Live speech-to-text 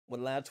Well,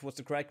 lads, what's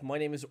the crack? My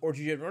name is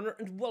RGJ Runner,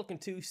 and welcome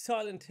to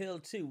Silent Hill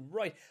 2.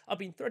 Right, I've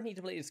been threatening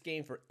to play this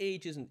game for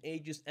ages and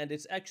ages, and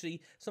it's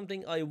actually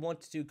something I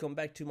want to come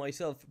back to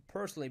myself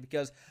personally,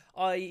 because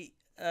I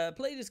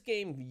played this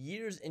game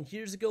years and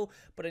years ago,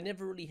 but I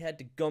never really had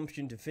the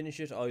gumption to finish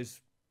it. I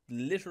was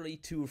literally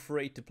too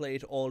afraid to play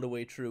it all the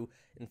way through.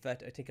 In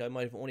fact, I think I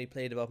might have only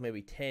played about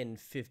maybe 10,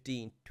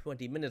 15,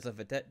 20 minutes of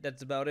it.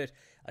 That's about it.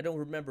 I don't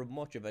remember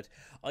much of it.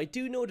 I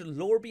do know the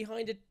lore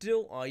behind it,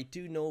 though. I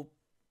do know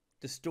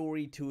the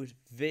story to it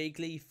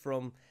vaguely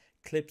from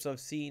clips I've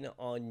seen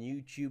on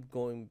YouTube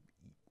going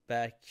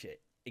back,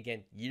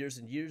 again, years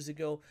and years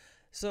ago.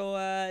 So,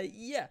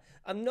 yeah,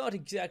 I'm not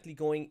exactly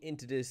going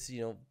into this,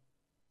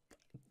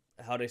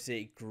 how do I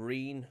say,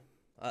 green.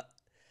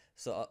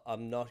 So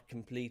I'm not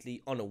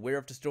completely unaware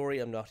of the story.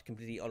 I'm not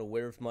completely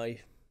unaware of my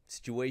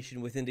situation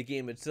within the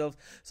game itself.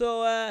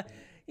 So,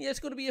 yeah, it's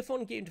going to be a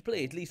fun game to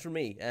play, at least for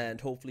me, and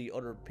hopefully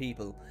other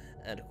people.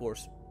 And, of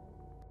course,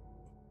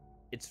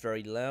 it's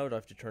very loud. I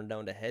have to turn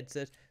down the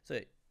headset. So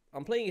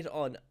I'm playing it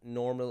on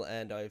normal,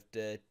 and I have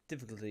the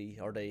difficulty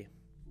or the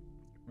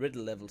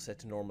riddle level set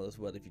to normal as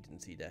well, if you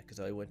didn't see that, because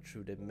I went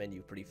through the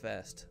menu pretty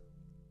fast.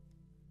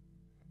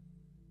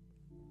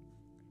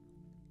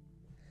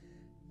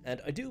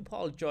 And I do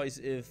apologize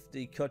if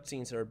the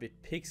cutscenes are a bit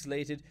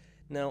pixelated.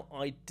 Now,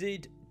 I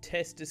did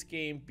test this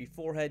game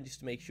beforehand just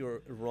to make sure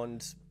it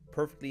runs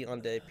perfectly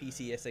on the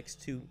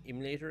THICC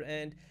emulator,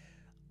 and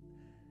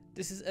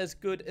this is as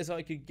good as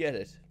I could get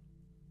it.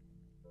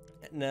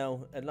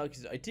 Now, and like I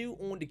said, I do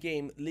own the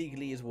game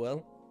legally as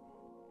well.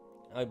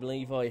 I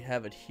believe I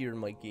have it here in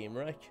my game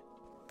rack.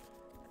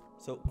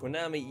 So,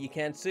 Konami, you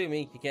can't sue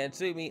me. You can't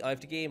sue me. I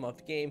have the game.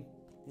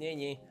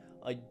 Yeah.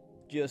 I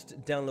just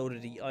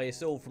downloaded the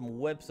ISO from a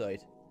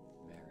website.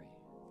 Mary,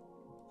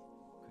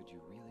 could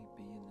you really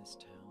be in this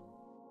town?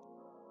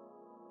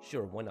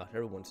 Sure, why not?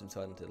 Everyone's in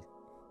Silent Hill.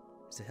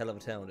 It's a hell of a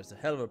town. It's a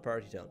hell of a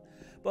party town.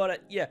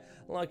 But, yeah,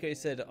 like I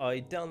said, I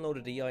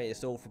downloaded the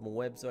ISO from a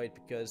website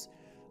because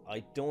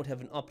I don't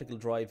have an optical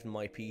drive in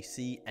my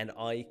PC, and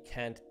I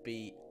can't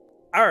be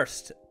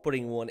arsed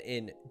putting one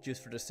in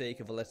just for the sake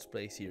of a Let's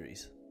Play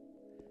series.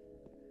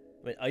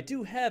 I mean, I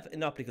do have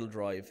an optical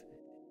drive.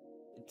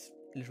 It's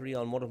literally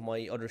on one of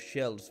my other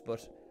shelves,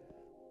 but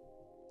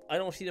I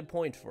don't see the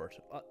point for it.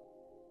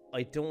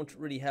 I don't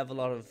really have a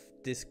lot of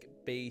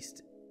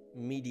disc-based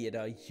media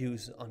that I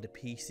use on the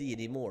PC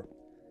anymore.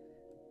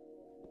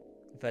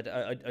 In fact,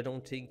 I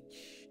don't think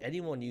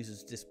anyone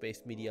uses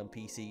disc-based media on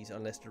PCs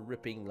unless they're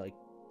ripping, like,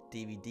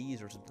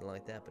 DVDs or something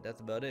like that, but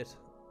that's about it.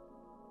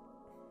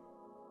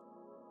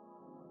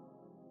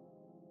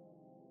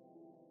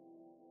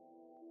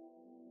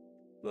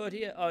 But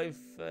yeah, I've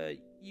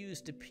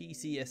used the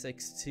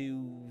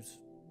PCSX2's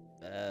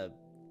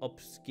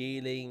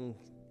upscaling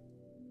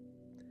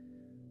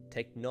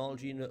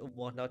technology and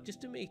whatnot just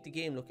to make the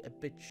game look a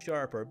bit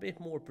sharper, a bit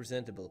more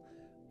presentable,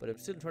 but I'm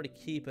still trying to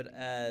keep it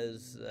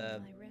as my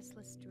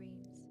restless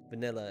dreams.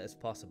 vanilla as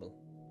possible.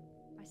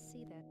 I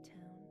see that town.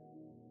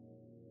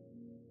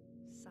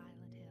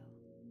 Silent Hill.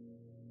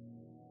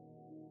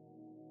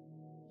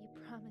 You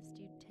promised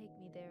you'd take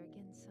me there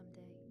again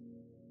someday.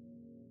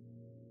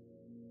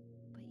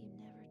 But you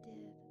never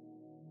did.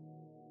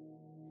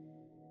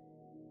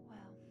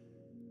 Well,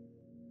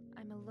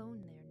 I'm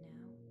alone there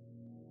now.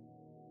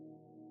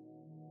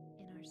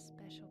 In our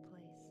special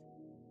place.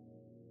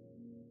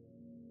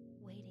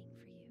 Waiting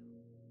for you.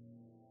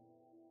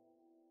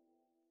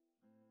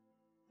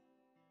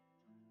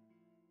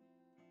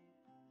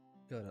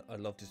 God, I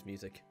love this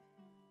music.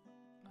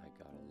 I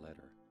got a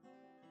letter.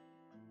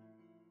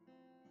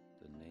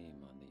 The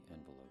name on the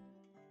envelope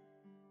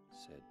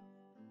said,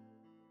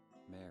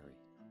 Mary.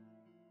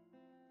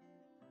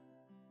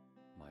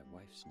 My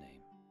wife's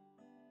name.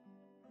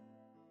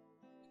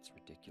 It's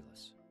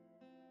ridiculous.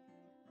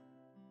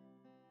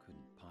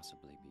 Couldn't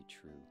possibly be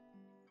true.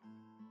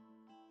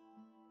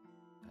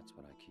 That's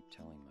what I keep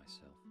telling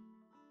myself.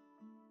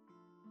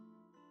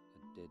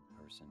 A dead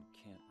person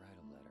can't write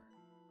a letter.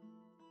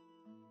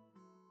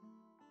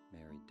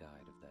 Mary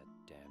died of that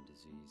damn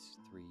disease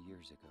 3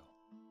 years ago.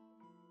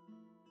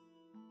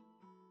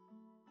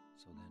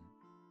 So then,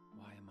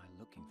 why am I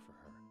looking for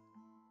her?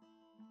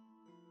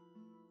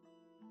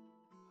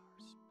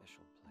 Our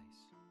special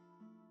place.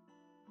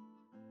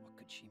 What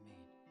could she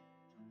mean?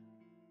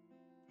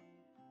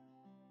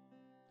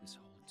 This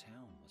whole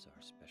town was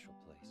our special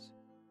place.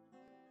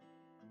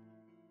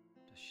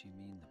 Does she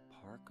mean the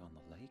park on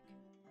the lake?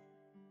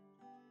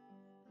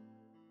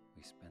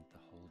 We spent the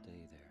whole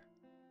day there.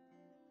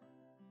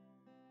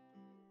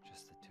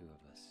 Just the two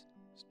of us,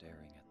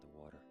 staring at the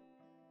water.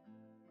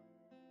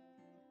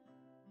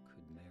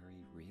 Could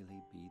Mary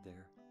really be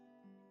there?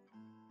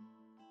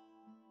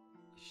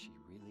 Is she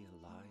really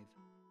alive?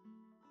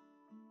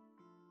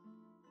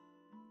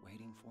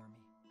 Waiting for me?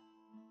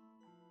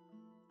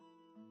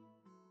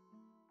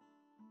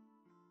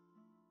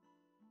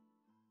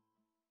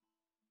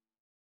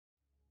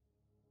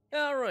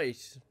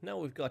 Alright, now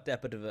we've got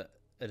that bit of a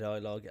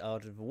dialogue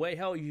out of the way.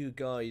 How have you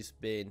guys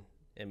been?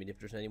 I mean, if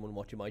there's anyone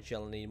watching my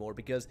channel anymore,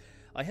 because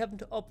I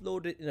haven't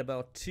uploaded in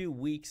about 2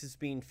 weeks. It's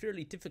been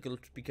fairly difficult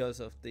because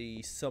of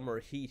the summer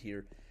heat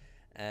here,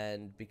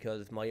 and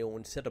because of my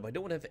own setup. I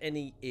don't have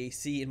any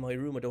AC in my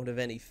room. I don't have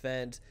any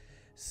fans,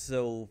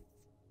 so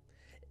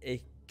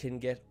it can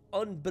get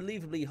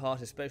unbelievably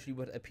hot, especially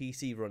with a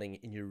PC running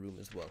in your room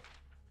as well.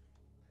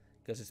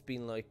 Because it's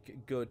been like a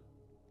good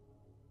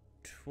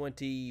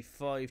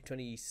 25,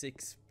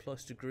 26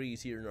 plus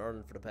degrees here in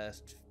Ireland for the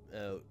past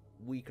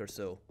week or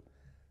so.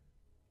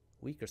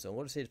 I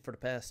want to say for the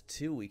past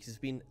 2 weeks. It's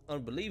been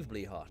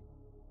unbelievably hot.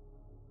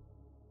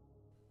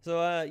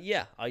 So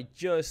yeah, I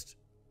just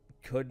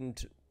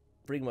couldn't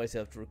bring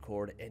myself to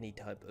record any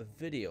type of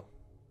video.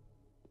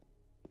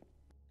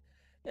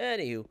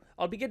 Anywho,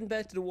 I'll be getting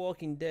back to The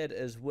Walking Dead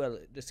as well.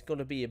 It's going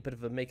to be a bit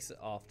of a mix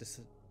of this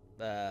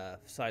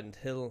Silent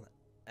Hill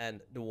and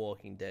The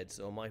Walking Dead,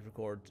 so I might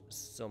record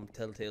some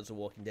Telltales of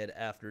Walking Dead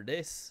after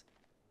this,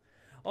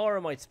 or I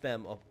might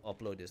spam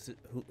upload this.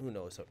 Who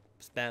knows? Or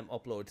spam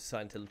upload to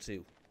Silent Hill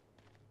 2.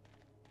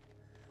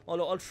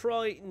 Although I'll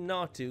try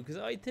not to, because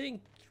I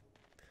think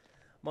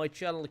my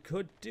channel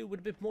could do with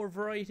a bit more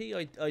variety.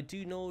 I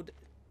do know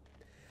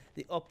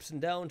the ups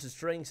and downs, the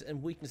strengths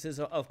and weaknesses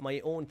of my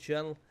own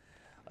channel.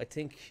 I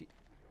think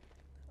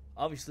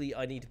obviously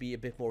I need to be a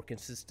bit more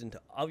consistent.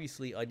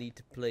 Obviously I need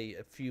to play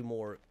a few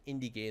more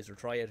indie games, or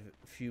try out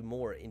a few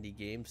more indie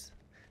games.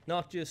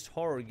 Not just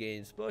horror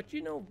games, but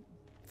you know,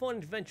 fun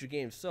adventure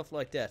games, stuff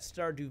like that.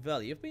 Stardew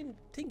Valley. I've been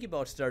thinking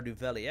about Stardew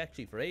Valley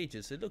actually for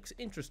ages. It looks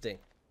interesting.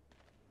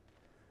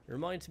 It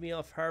reminds me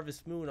of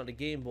Harvest Moon on the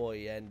Game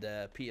Boy and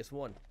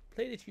PS1.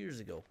 Played it years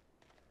ago.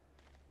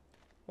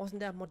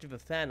 Wasn't that much of a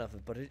fan of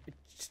it, but it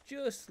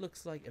just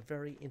looks like a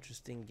very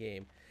interesting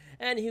game.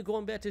 And here,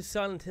 going back to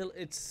Silent Hill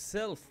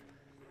itself.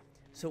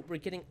 So we're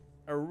getting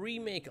a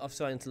remake of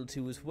Silent Hill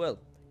 2 as well.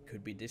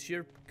 Could be this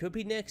year, could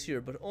be next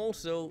year, but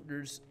also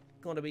there's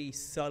going to be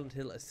Silent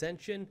Hill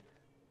Ascension,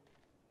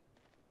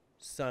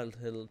 Silent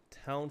Hill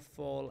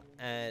Townfall,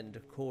 and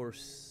of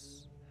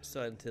course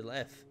Silent Hill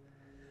F.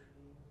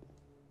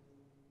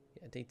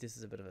 Yeah, I think this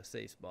is a bit of a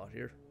safe spot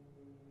here.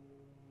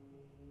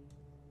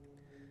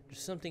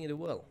 There's something in the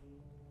well.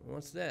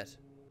 What's that?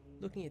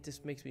 Looking at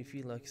this makes me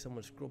feel like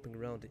someone's groping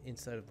around the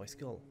inside of my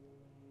skull.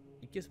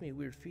 It gives me a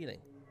weird feeling.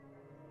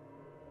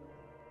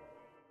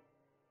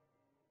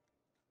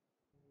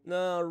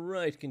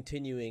 Alright,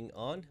 continuing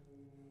on.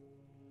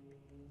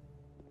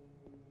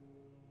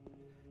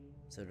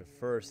 So the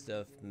first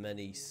of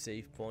many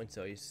save points,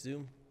 I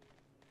assume.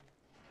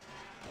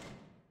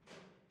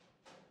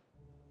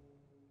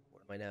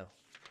 What am I now?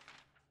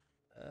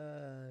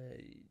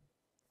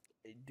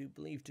 I do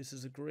believe this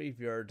is a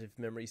graveyard, if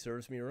memory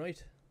serves me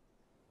right.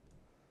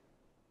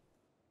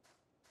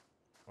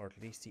 Or at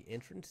least the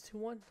entrance to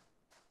one?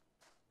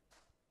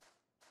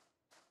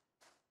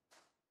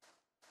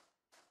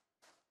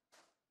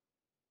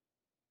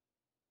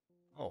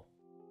 Oh,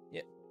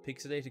 yeah,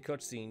 pixelated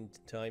cutscene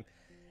time,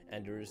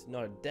 and there's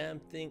not a damn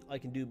thing I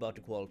can do about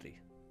the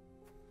quality.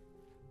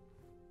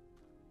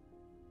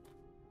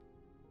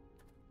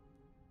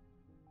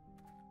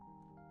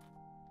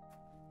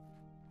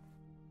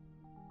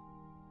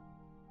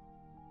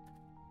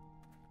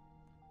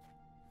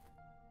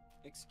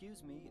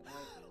 Excuse me,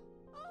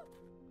 Oh,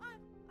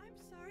 I'm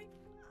sorry.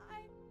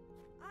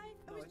 I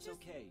No, was it's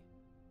just... okay.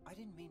 I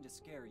didn't mean to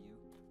scare you.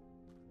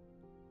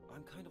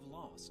 I'm kind of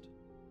lost.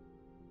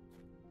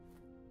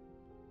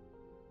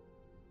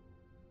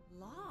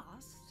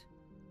 Lost?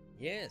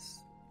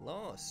 Yes,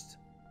 lost.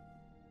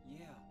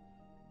 Yeah.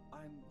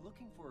 I'm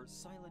looking for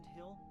Silent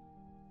Hill.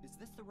 Is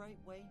this the right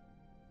way?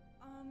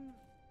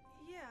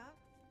 Yeah.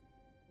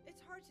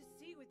 It's hard to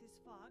see with this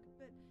fog,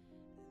 but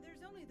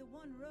there's only the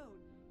one road.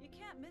 You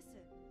can't miss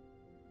it.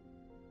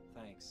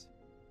 Thanks.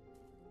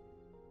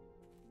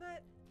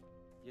 But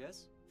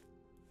Yes?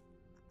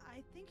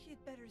 I think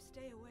you'd better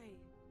stay away.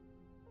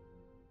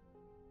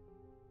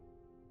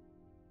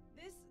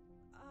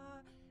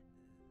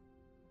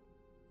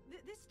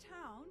 This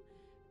town,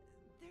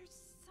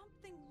 there's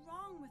something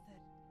wrong with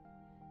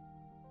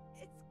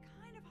it. It's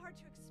kind of hard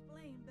to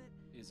explain, but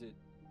Is it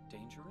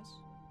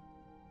dangerous?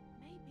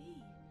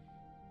 maybe.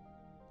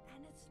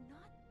 And it's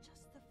not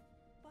just the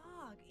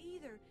fog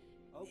either.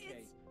 Okay,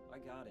 It's... I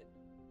got it.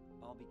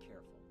 I'll be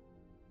careful.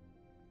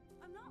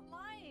 I'm not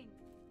lying.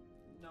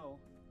 No,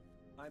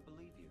 I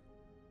believe you.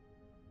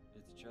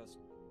 It's just...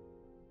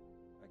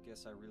 I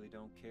guess I really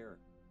don't care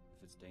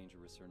if it's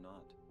dangerous or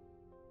not.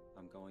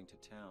 I'm going to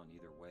town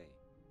either way.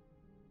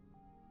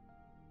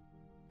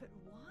 But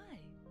why?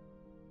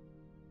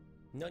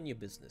 None of your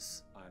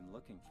business. I'm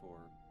looking for...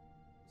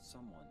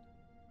 someone.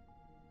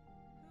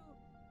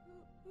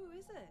 Who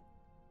is it?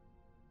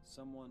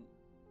 Someone...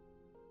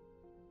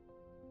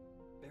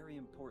 very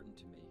important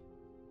to me.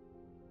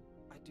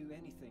 I'd do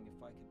anything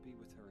if I could be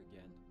with her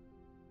again.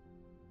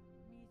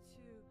 Me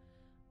too.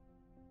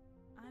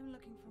 I'm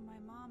looking for my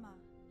mama.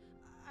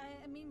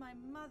 I mean my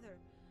mother.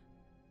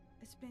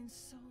 It's been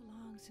so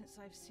long since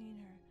I've seen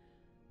her.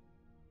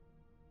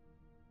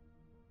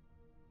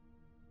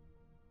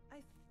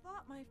 I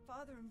thought my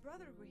father and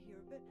brother were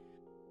here, but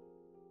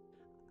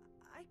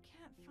I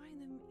can't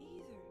find them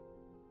either.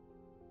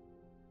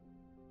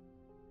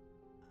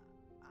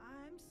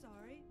 I'm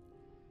sorry.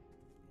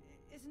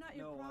 It's not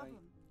your No, problem.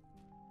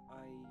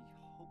 I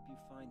hope you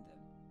find them.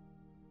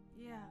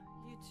 Yeah,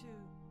 you too.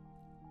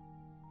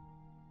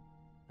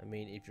 I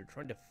mean, if you're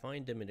trying to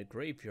find them in a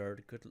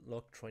graveyard, good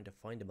luck trying to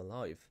find them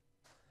alive.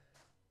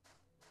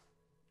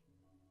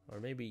 Or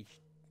maybe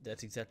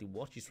that's exactly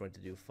what she's trying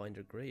to do, find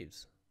their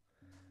graves.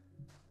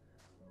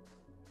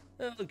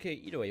 Okay,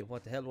 either way,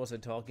 what the hell was I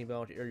talking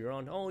about earlier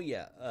on? Oh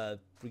yeah,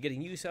 we're getting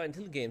new Silent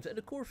Hill games, and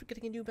of course we're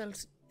getting a new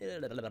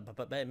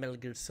Metal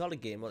Gear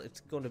Solid game. Well, it's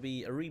going to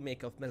be a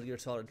remake of Metal Gear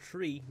Solid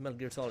 3, Metal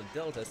Gear Solid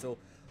Delta, so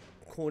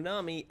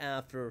Konami,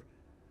 after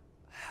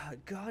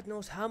God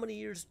knows how many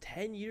years,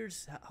 10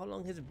 years, how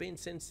long has it been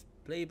since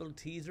playable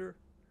teaser?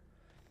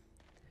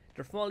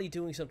 They're finally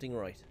doing something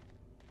right.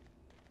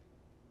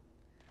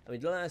 I mean,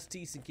 the last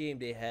decent game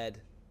they had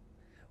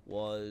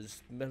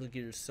was Metal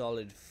Gear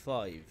Solid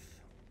 5.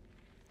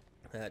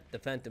 The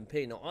Phantom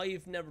Pain. Now,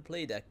 I've never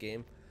played that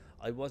game.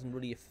 I wasn't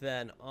really a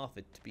fan of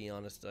it, to be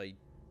honest. I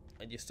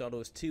just thought it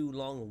was too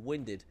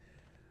long-winded.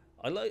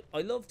 I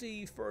love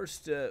the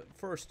first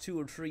 2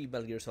 or 3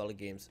 Metal Gear Solid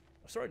games.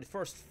 Sorry, the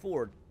first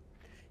 4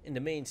 in the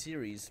main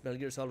series. Metal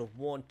Gear Solid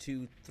 1,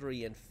 2,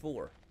 3, and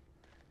 4.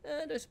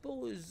 And I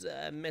suppose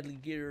Metal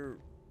Gear...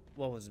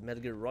 What was it?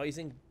 Metal Gear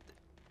Rising?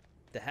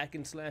 The hack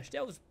and slash.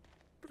 That was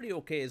pretty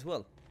okay as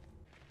well.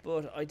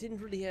 But I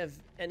didn't really have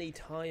any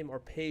time or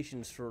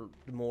patience for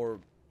the more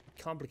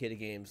complicated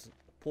games,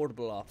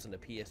 Portable Ops and the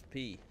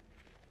PSP,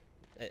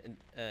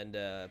 and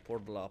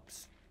Portable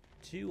Ops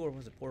 2, or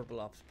was it Portable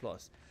Ops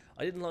Plus?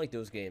 I didn't like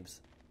those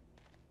games.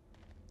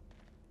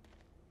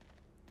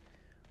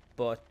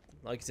 But,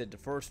 like I said, the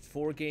first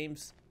 4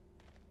 games,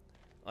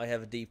 I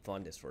have a deep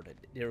fondness for them.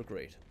 They're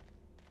great.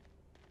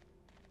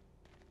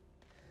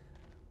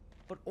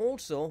 But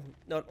also,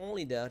 not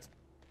only that,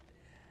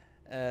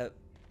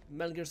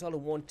 Metal Gear Solid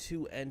 1,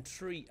 2, and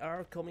 3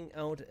 are coming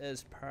out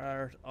as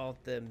part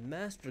of the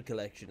Master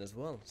Collection as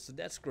well, so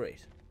that's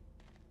great.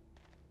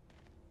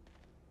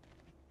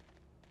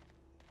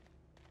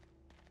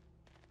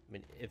 I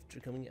mean, if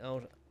they're coming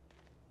out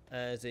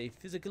as a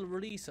physical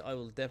release, I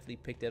will definitely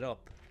pick that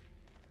up.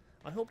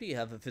 I hope you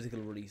have a physical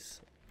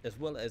release as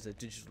well as a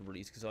digital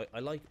release, because I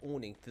like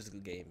owning physical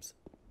games.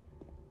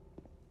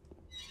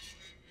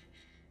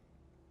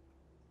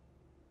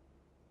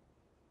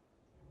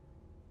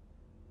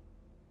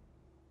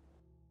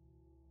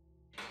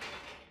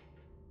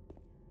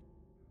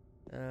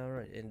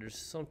 Alright, and there's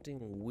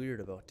something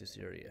weird about this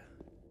area.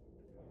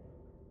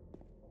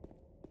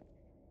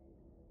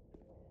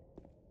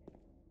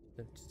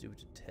 Something to do with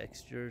the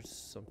textures,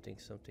 something.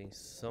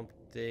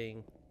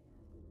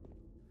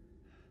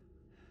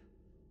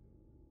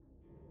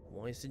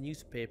 Why is the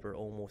newspaper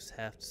almost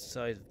half the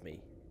size of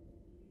me?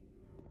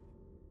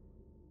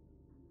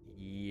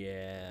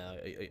 Yeah,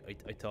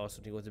 I thought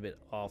something was a bit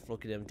off.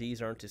 Look at them,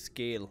 these aren't to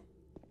scale.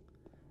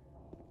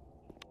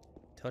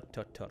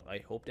 Tut. I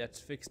hope that's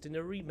fixed in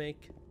a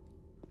remake.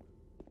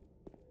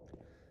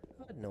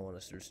 I had no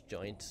honest, there's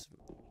giants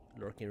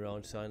lurking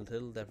around Silent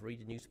Hill that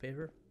read the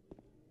newspaper.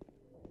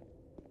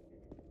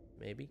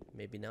 Maybe,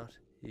 maybe not.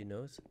 Who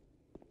knows?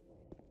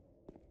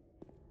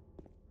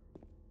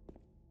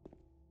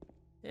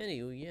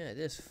 Anyway, yeah,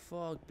 this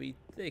fog be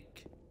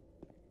thick.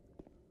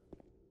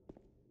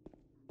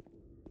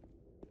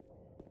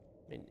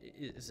 I mean,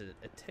 is it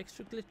a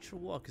texture glitch or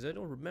what? Because I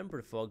don't remember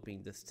the fog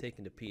being this thick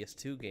in the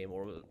PS2 game,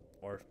 or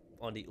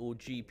on the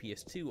OG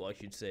PS2, I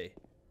should say.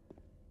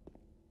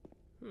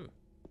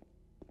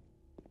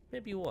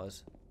 Maybe it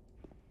was.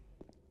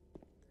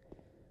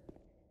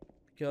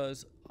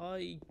 Because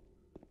I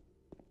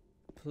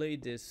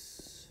played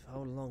this, how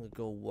long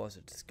ago was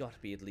it? It's got to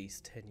be at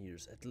least 10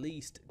 years. At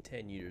least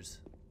 10 years.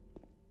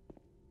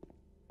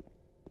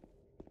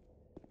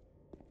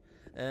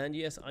 And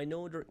yes, I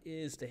know there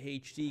is the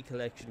HD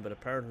collection, but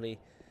apparently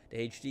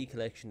the HD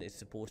collection is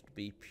supposed to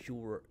be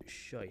pure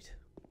shite.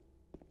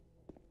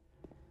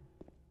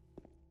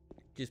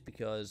 Just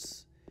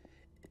because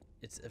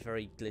it's a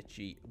very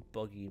glitchy,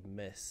 buggy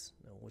mess.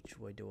 Now, which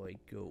way do I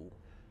go?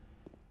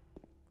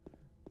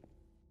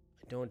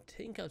 I don't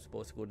think I'm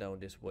supposed to go down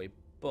this way,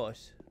 but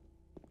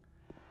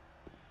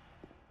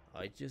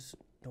I just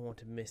don't want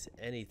to miss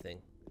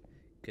anything.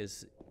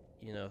 Because,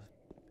 you know,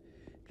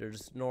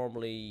 there's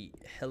normally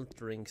health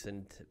drinks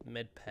and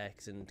med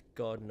packs and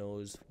God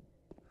knows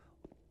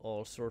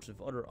all sorts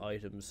of other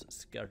items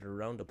scattered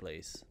around the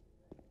place.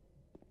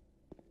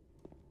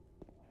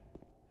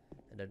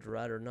 And I'd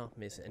rather not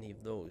miss any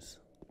of those.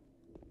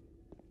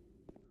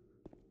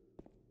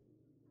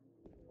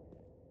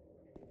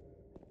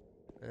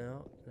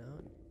 No,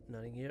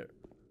 nothing here.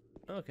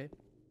 Okay.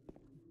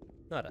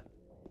 Nada.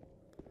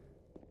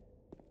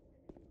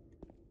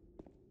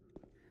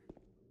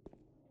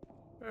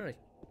 Alright.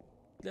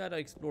 Glad I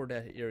explored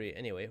that area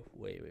anyway.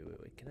 Wait.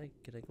 Can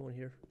I go in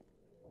here?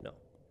 No.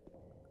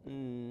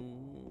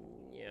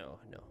 No.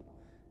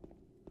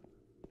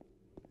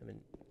 I mean,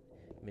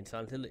 I mean,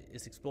 Silent Hill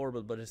is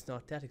explorable, but it's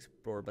not that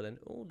explorable. And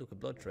oh, look, a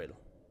blood trail.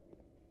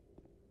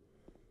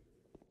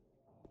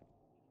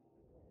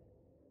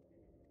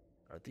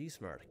 Are these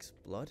Marks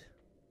blood?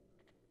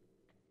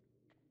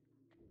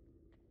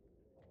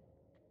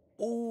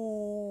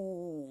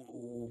 Oh,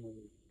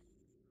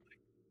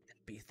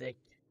 that'd be thick.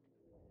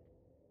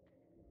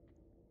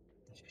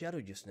 Shadow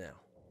just now.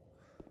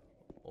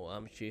 Oh,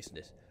 I'm chasing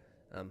it.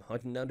 I'm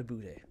hunting down the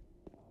booty.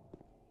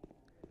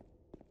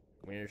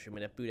 Come here, show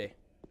me that booty.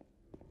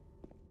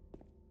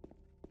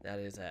 That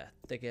is a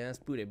thick ass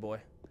booty, boy.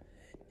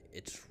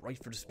 It's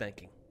right for the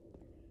spanking.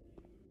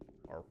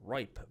 Or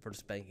ripe for the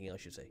spanking, I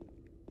should say.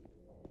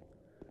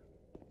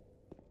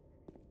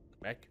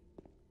 Back.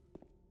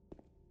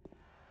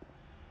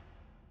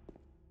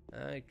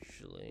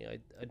 Actually,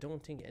 I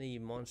don't think any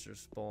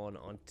monsters spawn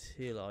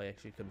until I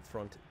actually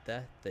confront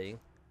that thing.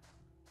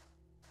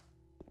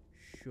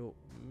 So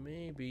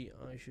maybe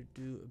I should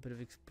do a bit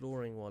of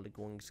exploring while the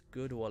going's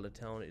good, while the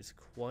town is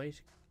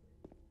quiet.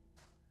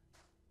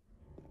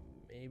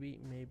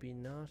 Maybe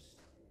not.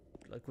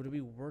 Like, would it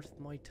be worth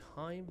my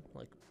time?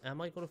 Like,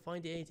 am I gonna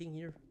find anything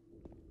here?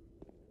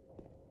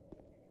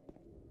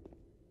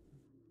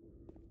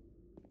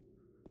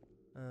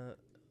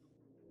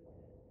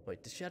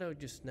 Wait, the shadow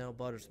just now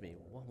bothers me.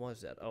 What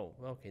was that? Oh,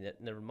 okay,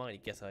 never mind.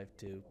 I guess I have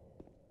to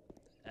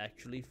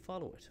actually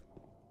follow it.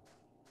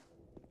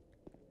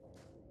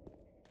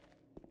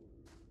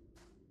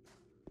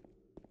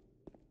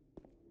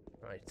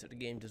 Right, so the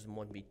game doesn't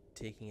want me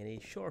taking any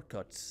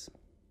shortcuts.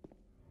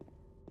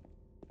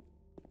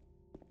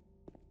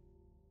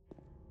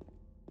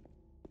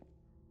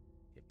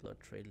 Okay, blood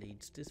trail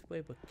leads this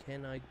way, but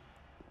can I...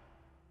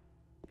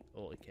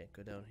 Oh, I can't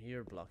go down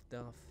here, blocked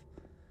off.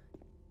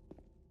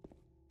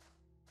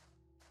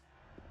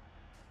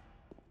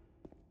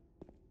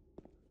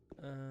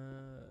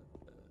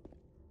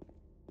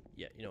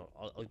 Yeah, you know,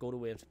 I'll go the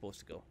way I'm supposed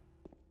to go.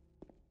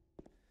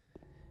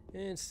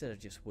 Instead of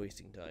just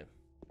wasting time.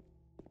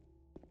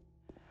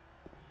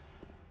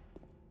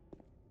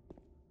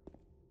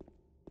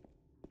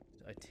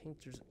 I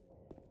think there's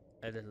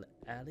a little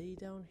alley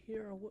down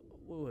here.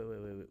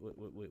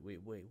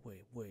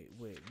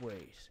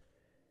 Wait.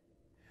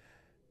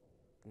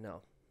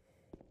 No.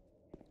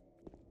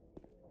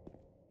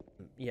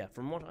 Yeah,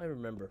 from what I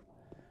remember,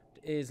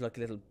 there is like a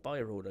little by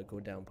road I go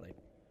down, but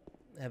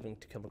I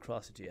haven't come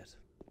across it yet.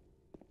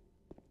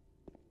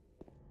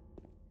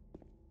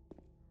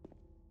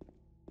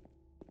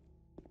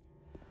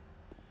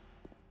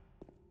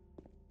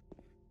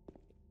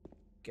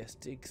 Guess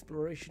the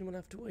exploration will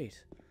have to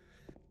wait.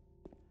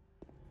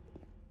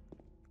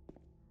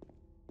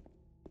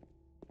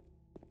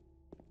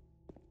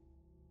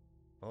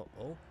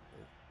 Oh.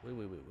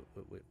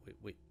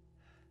 Wait.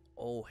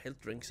 Oh,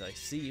 health drinks, I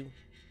see you.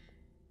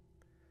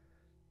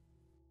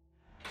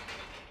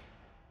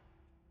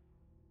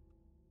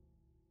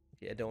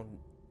 Yeah, I don't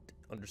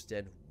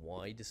understand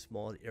why the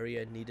small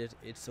area needed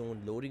its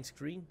own loading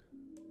screen.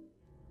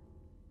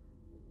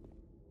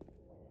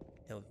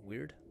 That was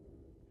weird.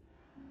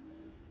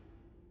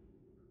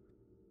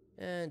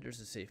 And there's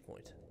a save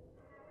point.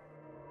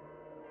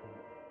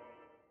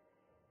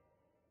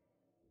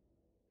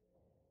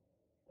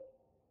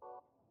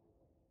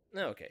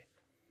 Okay.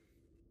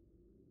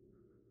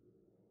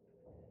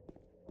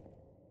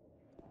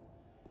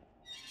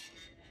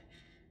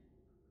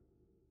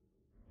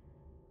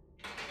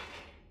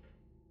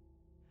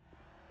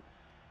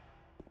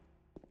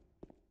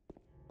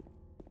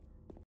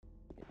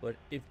 But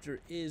if there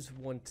is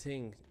one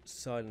thing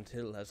Silent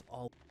Hill has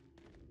all,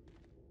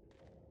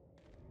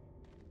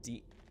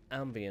 the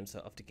ambience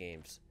of the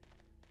games.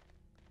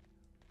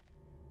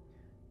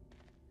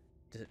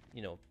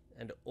 You know,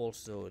 and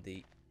also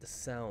the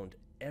sound,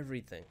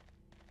 everything.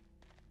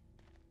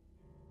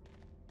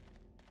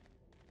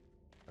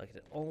 Like,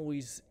 it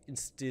always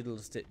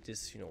instills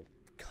this, you know,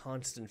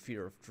 constant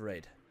fear of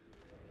dread.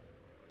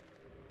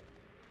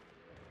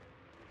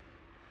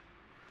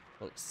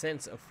 Well,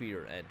 sense of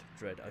fear and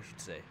dread, I should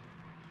say.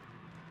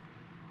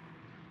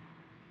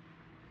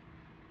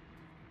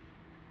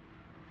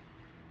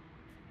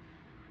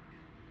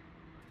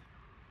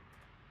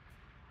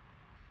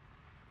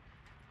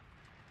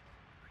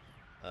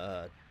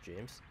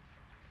 James.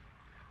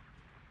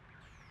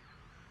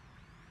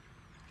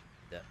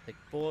 That big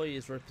boy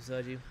is right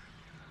beside you.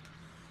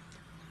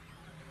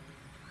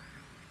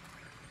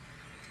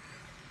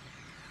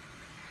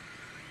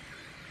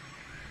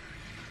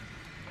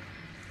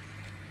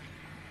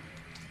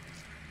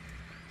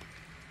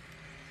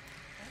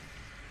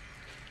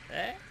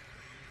 Eh?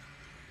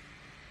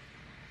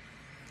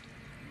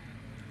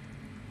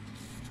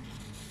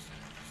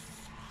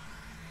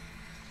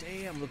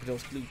 Damn, look at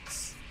those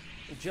glutes.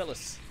 I'm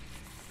jealous.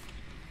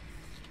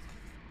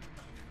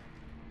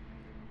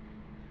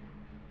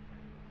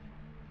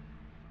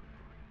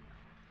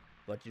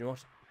 But you know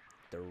what?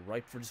 They're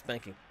ripe for the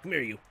spanking. Come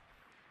here, you.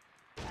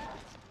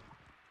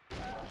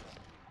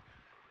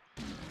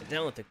 Get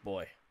down, thick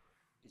boy.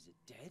 Is it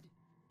dead?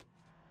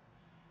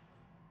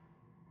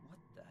 What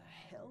the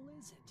hell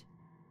is it?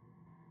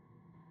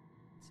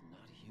 It's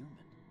not human.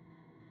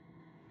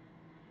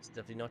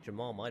 definitely not your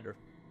mom either.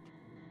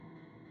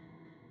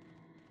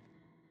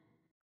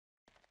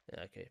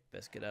 Okay,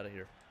 best get out of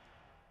here.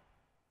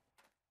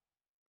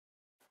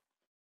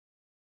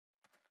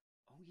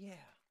 Oh, yeah.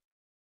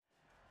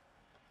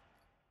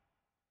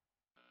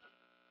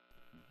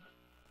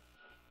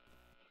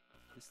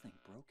 This thing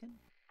broken?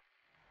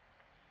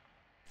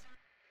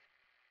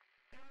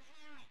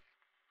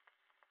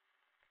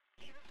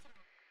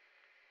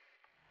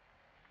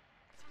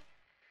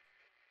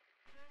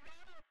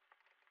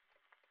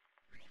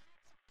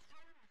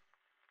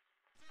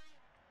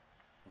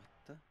 What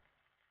the?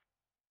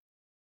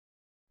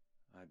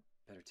 I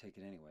better take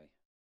it anyway.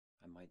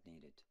 I might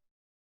need it.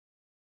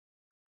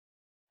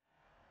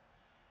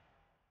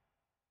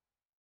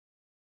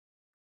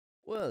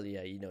 Well,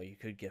 yeah, you know, you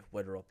could get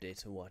weather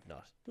updates and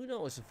whatnot. Who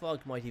knows, the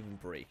fog might even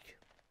break.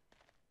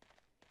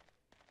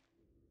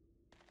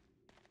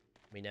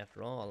 I mean,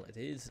 after all, it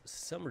is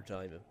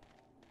summertime.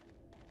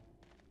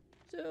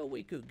 So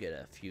we could get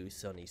a few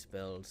sunny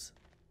spells.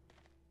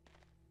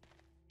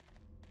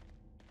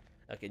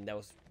 Okay, that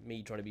was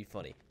me trying to be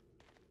funny.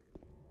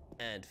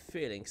 And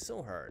failing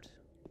so hard.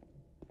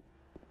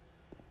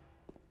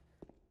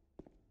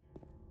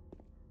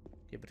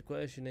 Okay, but the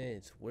question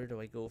is, where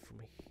do I go from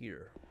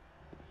here?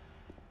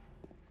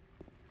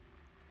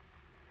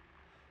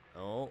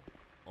 Oh,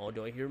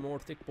 do I hear more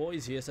thick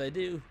boys? Yes, I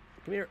do.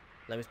 Come here,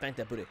 let me spank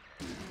that booty.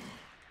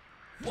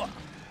 Whoa!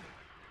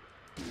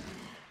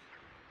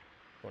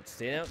 Want to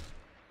stay out?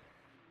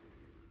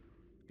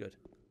 Good.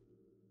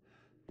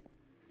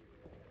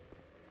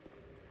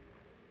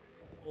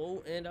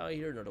 Oh, and I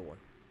hear another one.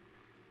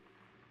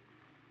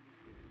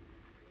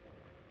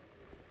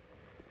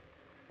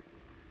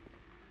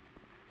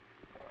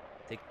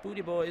 Thick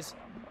booty boys.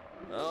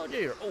 Oh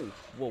dear. Oh,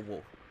 whoa,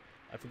 whoa.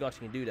 I forgot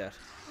you can do that.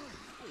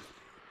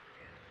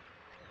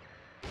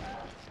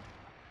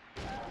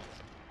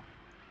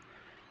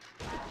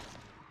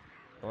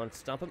 Come on,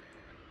 stomp him.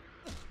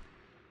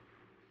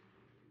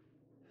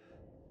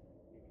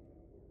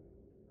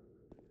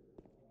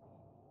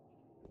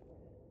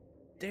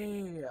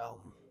 Damn.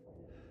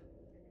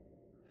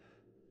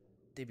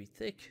 They be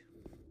thick.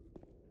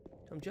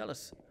 I'm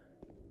jealous.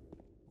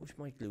 Wish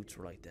my glutes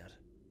were like that.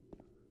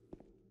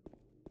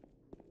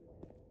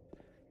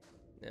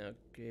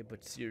 Okay,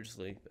 but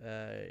seriously,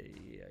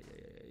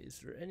 is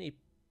there any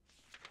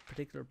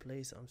particular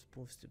place I'm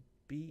supposed to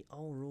be?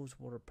 Oh,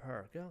 Rosewater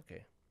Park.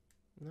 Okay.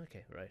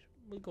 Okay, right.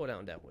 We'll go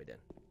down that way then.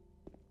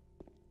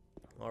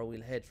 Or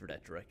we'll head for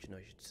that direction,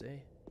 I should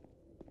say.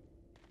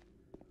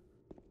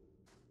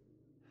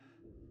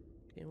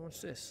 Okay,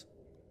 what's this?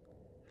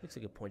 Looks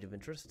like a point of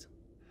interest.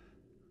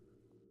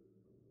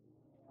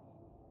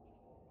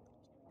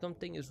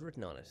 Something is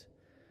written on it.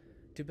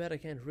 Too bad I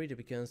can't read it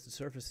because the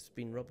surface has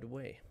been rubbed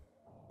away.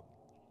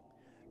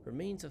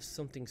 Remains of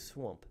something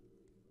swamp.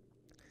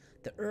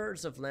 The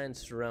earths of land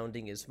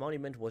surrounding its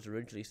monument was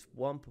originally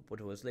swamp,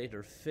 but it was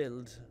later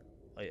filled.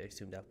 I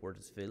assume that word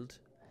is filled.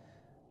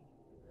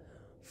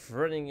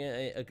 Running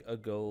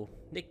ago,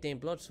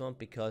 nicknamed Blood Swamp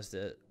because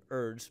the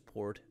earths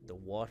poured the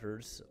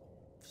waters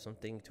of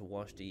something to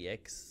wash the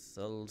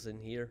exiles in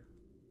here.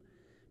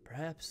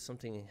 Perhaps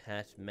something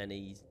had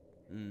many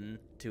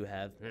to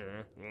have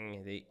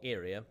the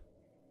area.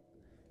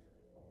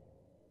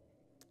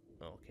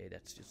 Okay,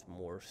 that's just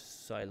more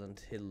Silent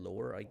Hill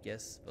lore, I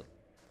guess, but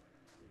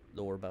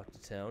lore about the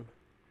town.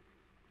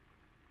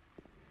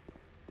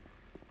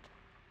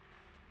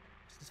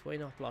 Is this way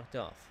not blocked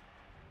off?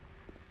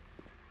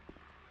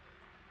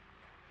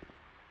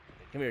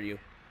 Come here, you.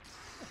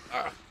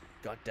 Ah,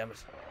 God damn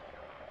it.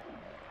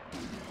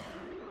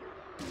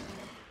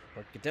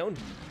 Get down.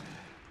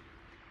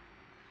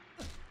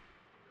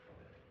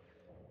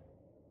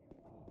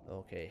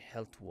 Okay,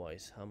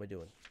 health-wise, how am I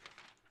doing?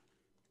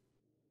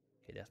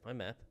 Okay, that's my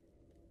map.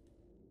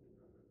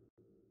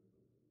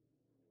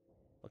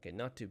 Okay,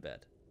 not too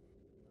bad.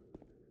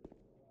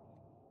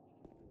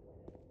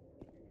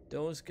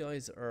 Those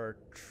guys are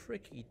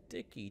tricky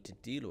dicky to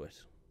deal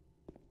with.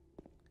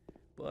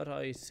 But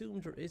I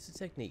assume there is a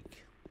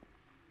technique.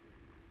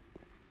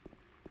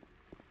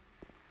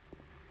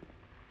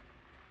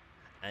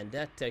 And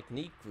that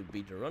technique would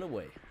be to run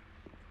away.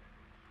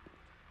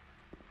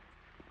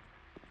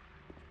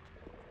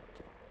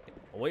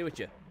 Away with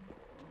you.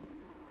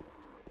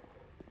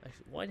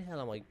 Actually, why the hell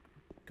am I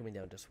coming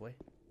down this way?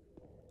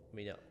 I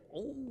mean,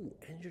 oh,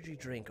 energy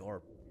drink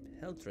or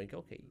health drink,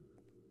 okay.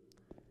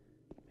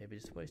 Maybe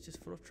this way is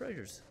just full of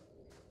treasures.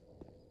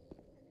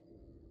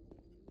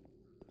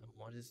 And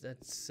what is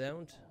that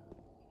sound?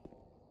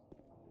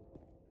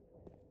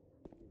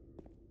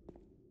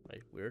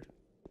 Right, weird.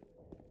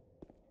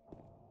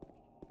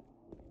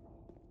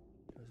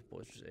 I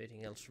suppose there's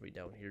anything else for me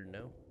down here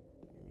now.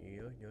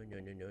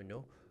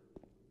 No.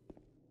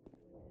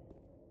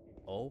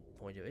 Oh,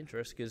 point of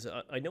interest, because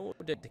I know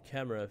that the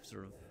camera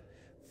sort of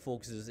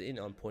focuses in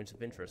on points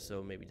of interest,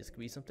 so maybe this could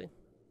be something.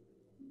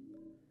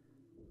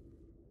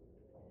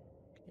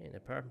 Okay, an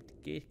apartment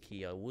gate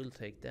key, I will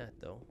take that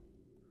though.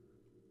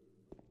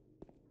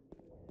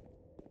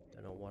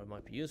 Don't know what it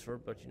might be used for,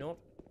 but you know what?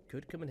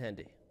 Could come in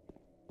handy.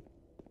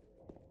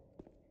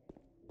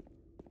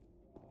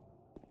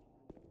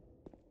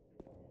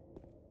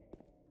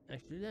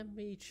 Actually, let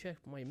me check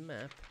my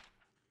map.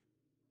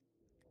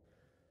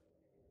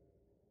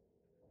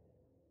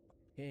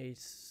 Okay,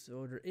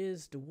 so there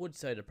is the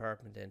Woodside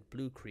apartment and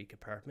Blue Creek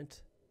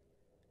apartment.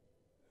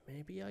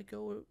 Maybe I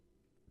go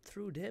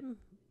through them?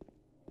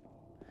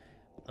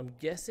 I'm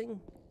guessing.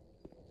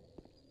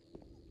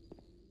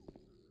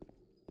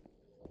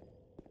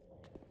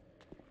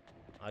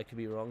 I could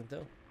be wrong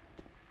though.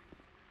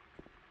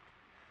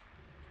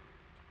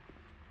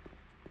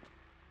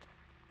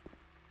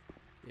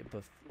 Yeah,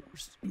 but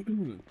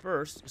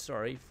first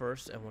I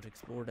want to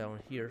explore down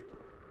here.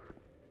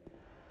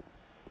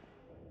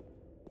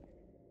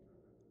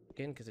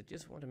 Again, because I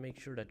just want to make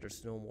sure that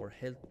there's no more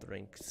health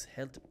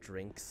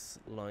drinks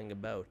lying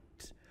about.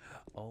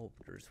 Oh,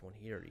 there's one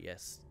here,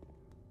 yes.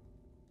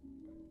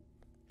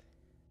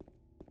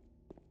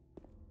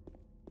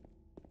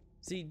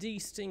 See,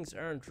 these things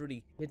aren't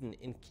really hidden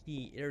in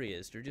key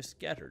areas, they're just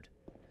scattered.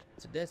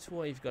 So that's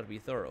why you've got to be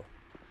thorough.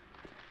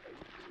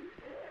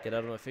 Get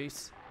out of my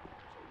face.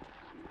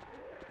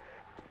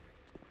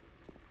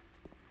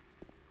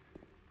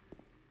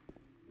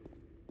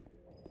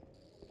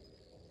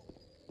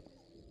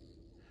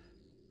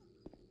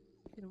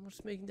 You know,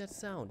 what's making that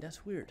sound?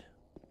 That's weird.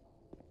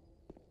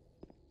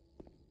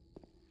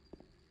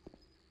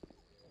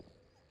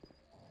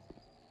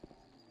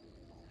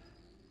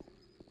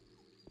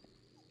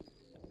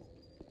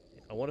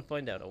 I want to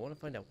find out.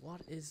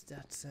 What is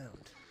that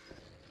sound?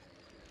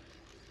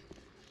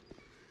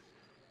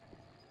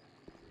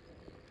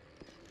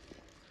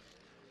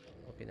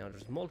 Okay, now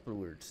there's multiple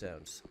weird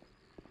sounds.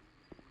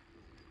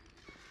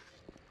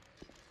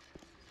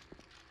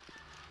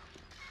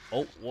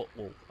 Oh, whoa,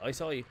 whoa. I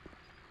saw you.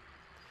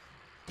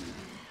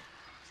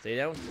 Stay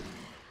down.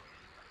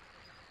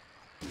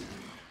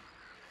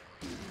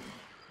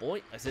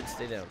 Boy, I said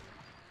stay down.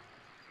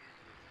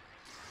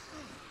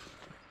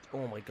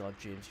 Oh my god,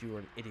 James, you are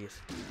an idiot.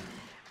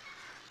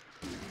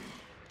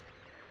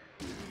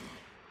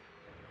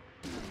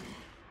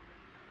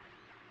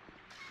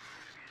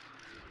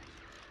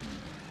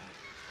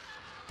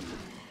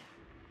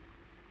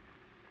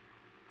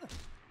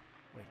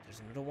 Wait,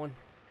 there's another one.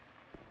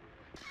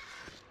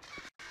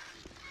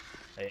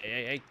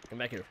 Hey, come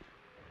back here.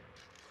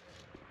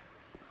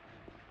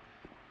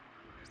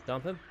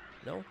 Stomp him?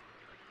 No?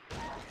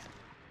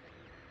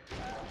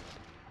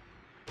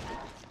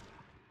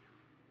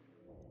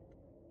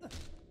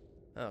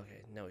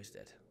 Okay, now he's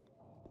dead.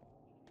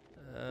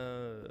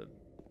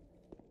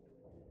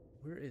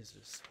 Where is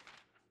this?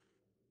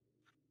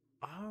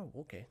 Oh,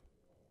 okay.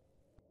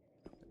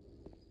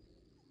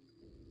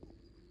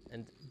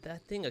 And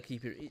that thing I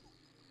keep here,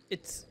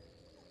 it's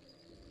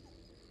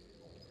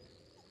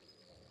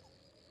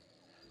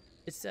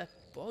that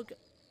bug.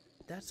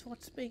 That's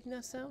what's making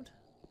that sound?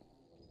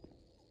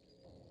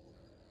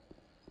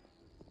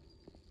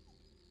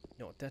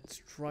 No,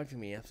 that's driving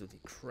me absolutely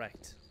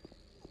cracked.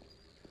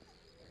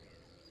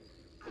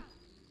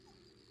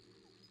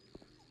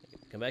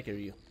 Come back here,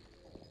 you.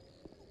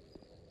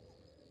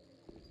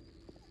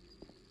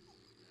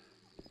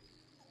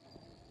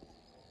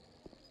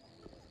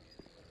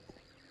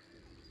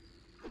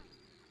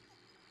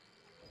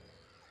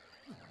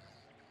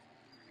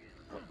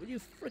 What, will you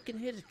frickin'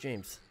 hit it,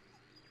 James?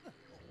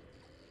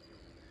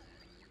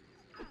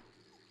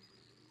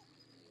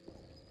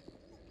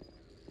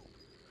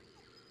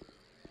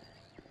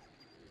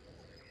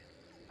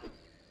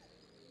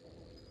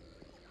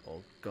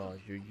 Oh god,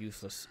 you're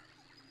useless.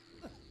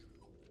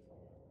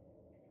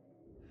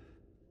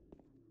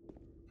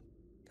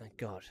 Thank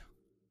God.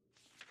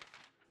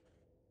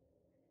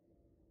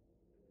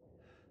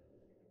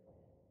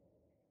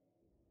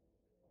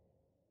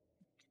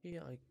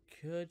 Yeah, I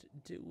could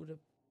do with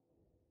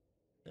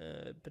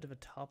a bit of a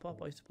top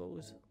up, I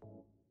suppose.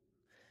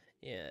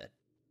 Yeah,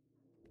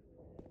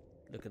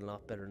 looking a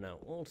lot better now.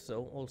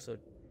 Also,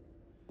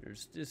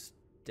 there's this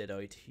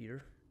deadite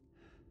here.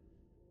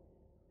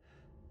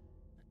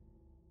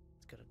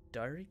 It's got a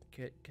diary.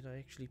 Can I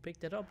actually pick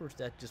that up, or is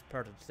that just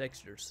part of the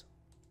textures?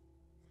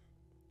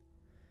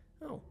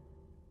 Oh,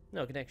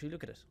 no, I can actually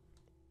look at it.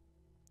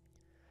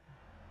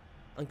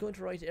 I'm going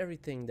to write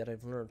everything that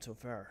I've learned so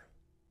far.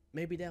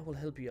 Maybe that will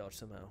help you out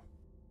somehow.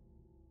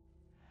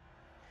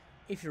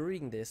 If you're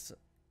reading this,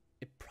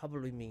 it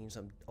probably means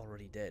I'm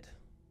already dead.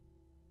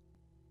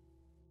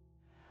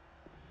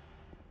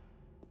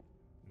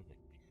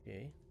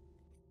 Okay.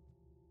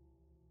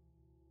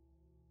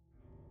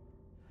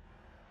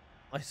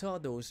 I saw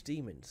those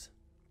demons.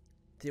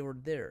 They were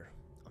there,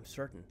 I'm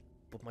certain,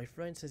 but my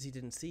friend says he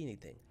didn't see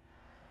anything.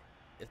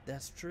 If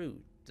that's true,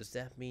 does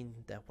that mean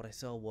that what I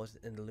saw was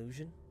an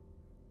illusion?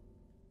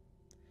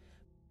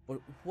 But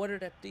whether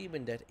that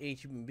demon that ate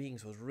human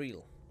beings was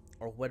real,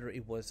 or whether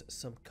it was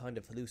some kind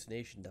of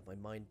hallucination that my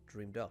mind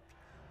dreamed up,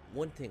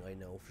 one thing I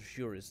know for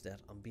sure is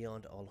that I'm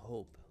beyond all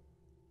hope.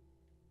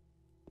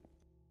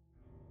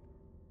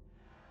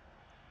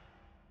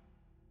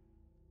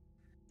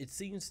 It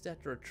seems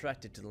that they're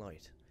attracted to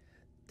light.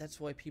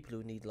 That's why people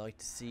who need light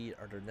to see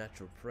are their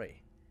natural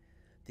prey.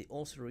 They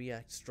also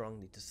react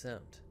strongly to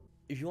sound.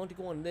 If you want to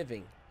go on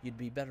living, You'd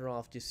be better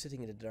off just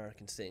sitting in the dark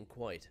and staying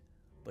quiet,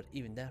 but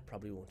even that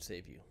probably won't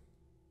save you.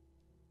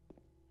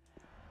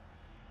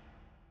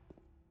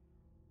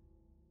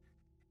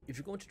 If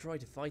you're going to try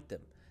to fight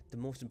them, the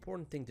most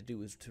important thing to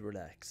do is to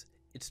relax.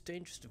 It's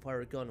dangerous to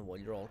fire a gun while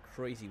you're all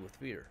crazy with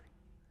fear.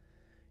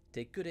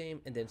 Take good aim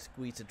and then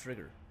squeeze the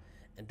trigger,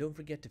 and don't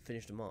forget to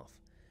finish them off.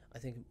 I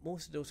think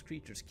most of those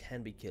creatures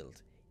can be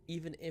killed,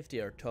 even if they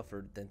are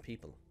tougher than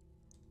people.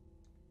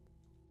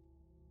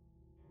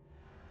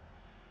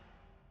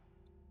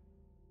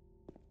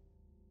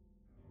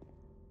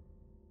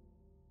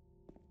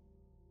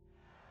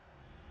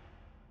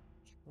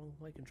 What's wrong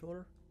with my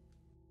controller?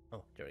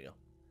 Oh, there we go.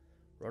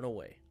 Run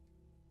away.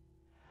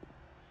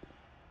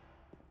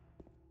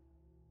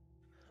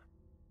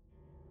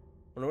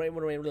 Run away,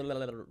 run away,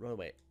 run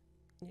away.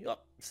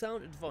 Yup,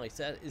 sound advice.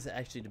 That is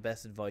actually the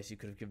best advice you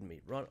could have given me.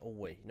 Run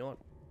away. You know what,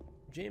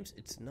 James?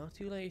 It's not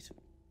too late.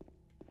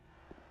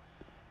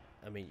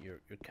 I mean, your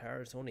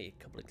car is only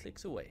a couple of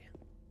clicks away.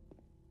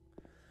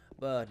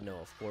 But no,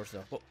 of course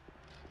not. Oh.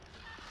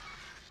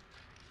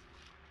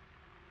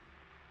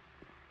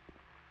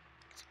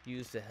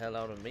 Excuse the hell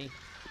out of me.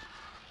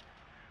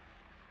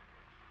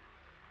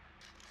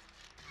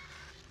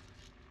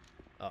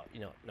 Oh, you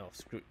know, no,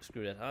 screw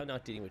that. I'm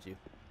not dealing with you.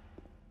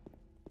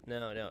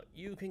 No,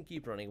 you can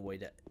keep running away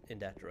in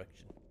that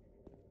direction.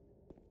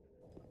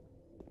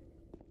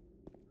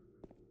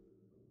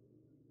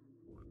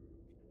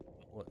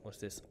 What's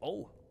this?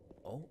 Oh.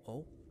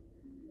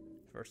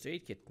 First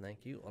aid kit,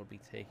 thank you. I'll be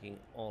taking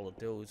all of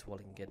those while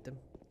I can get them.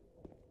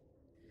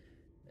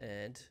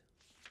 And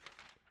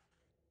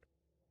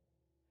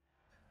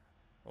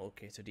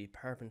okay, so the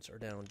apartments are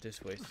down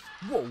this way.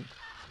 Whoa!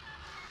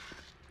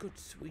 Good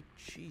sweet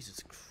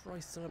Jesus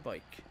Christ on a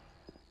bike.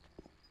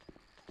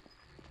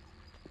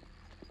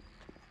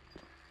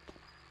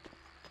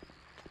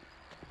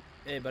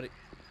 Hey, buddy.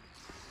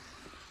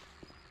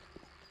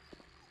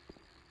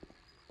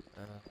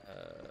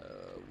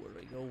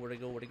 Where'd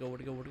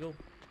I go?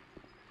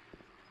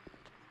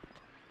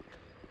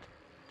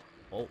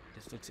 Oh,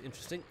 this looks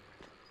interesting.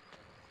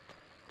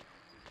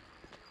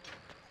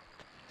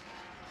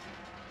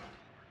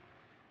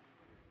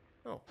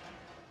 Oh.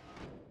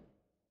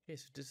 Okay,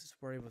 so this is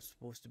where I was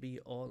supposed to be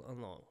all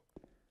along.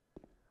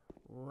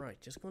 Right,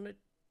 just gonna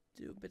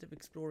do a bit of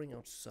exploring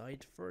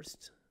outside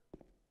first.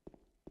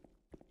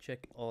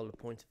 Check all the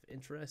points of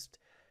interest.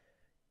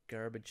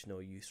 Garbage, no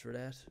use for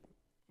that.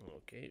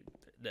 Okay,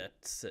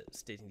 that's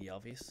stating the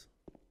obvious.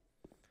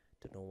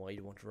 Don't know why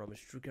you want to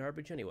rummage through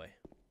garbage anyway.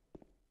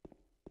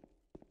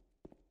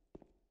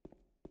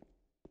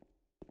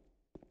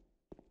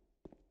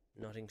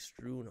 Nothing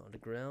strewn on the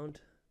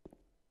ground.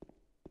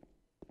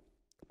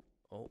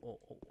 Oh.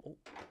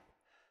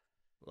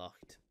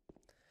 Locked.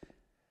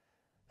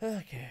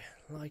 Okay,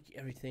 like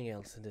everything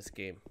else in this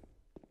game.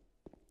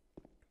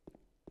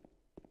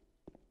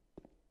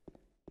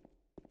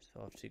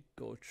 So I have to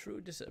go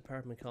through this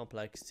apartment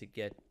complex to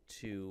get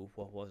to,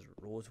 what was it,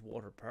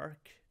 Rosewater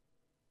Park?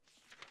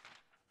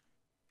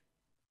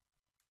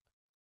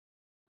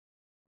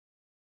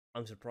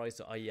 I'm surprised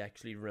that I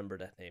actually remember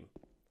that name.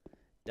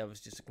 That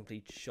was just a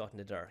complete shot in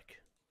the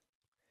dark.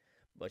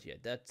 But yeah,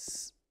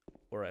 that's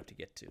where I have to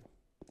get to.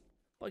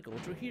 By going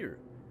through here.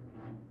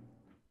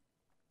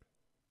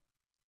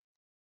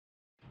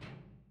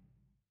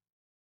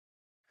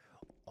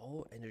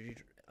 Oh, energy,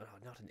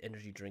 not an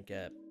energy drink,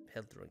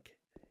 health drink.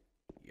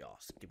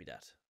 Yes, give me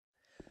that.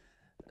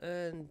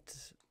 And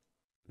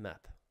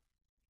map.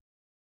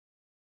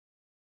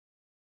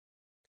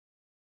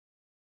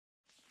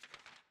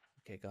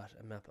 Okay, got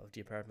a map of the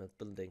apartment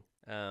building.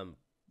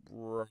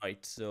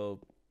 Right, so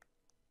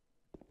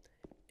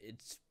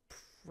it's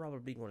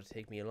probably going to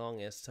take me a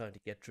long ass time to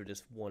get through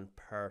this one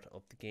part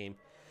of the game,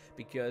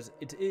 because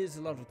it is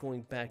a lot of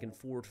going back and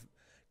forth,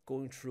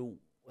 going to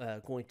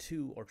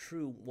or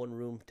through one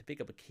room to pick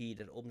up a key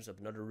that opens up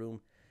another room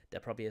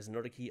that probably has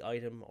another key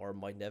item, or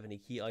mightn't have any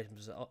key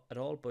items at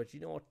all, but you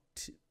know what,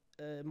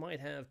 might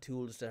have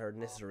tools that are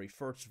necessary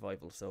for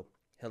survival, so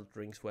health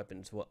drinks,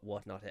 weapons,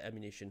 whatnot,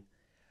 ammunition.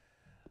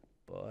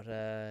 But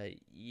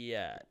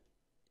yeah,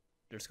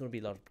 there's going to be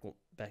a lot of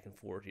back and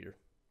forth here.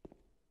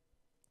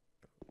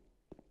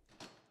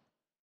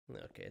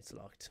 Okay, it's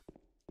locked.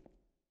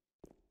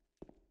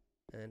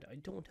 And I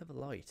don't have a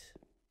light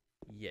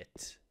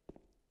yet.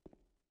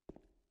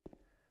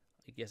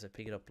 I guess I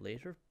pick it up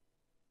later.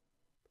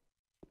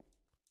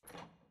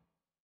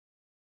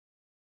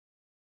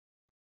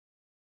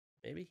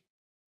 Maybe.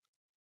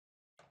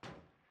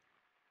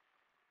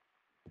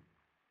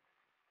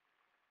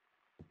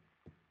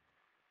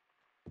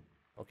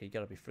 Okay, you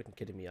gotta be freaking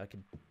kidding me. I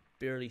can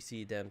barely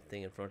see a damn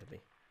thing in front of me.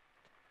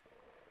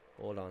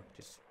 Hold on,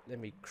 just let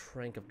me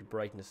crank up the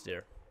brightness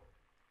there.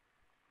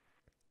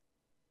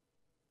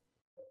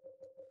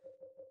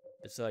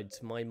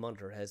 Besides, my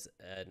monitor has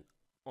an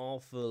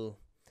awful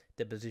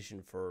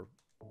deposition for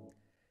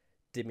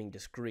dimming the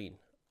screen.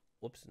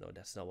 Whoops, no,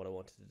 that's not what I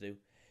wanted to do.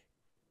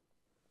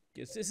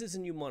 Because this is a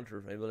new monitor,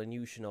 right? Well, a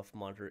new enough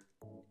monitor.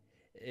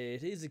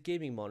 It is a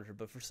gaming monitor,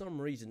 but for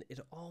some reason, it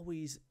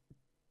always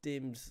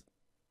dims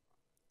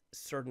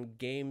certain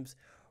games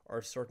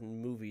or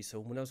certain movies. So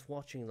when I was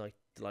watching like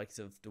the likes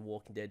of the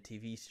Walking Dead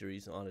TV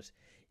series on it,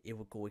 it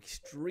would go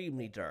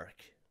extremely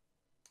dark.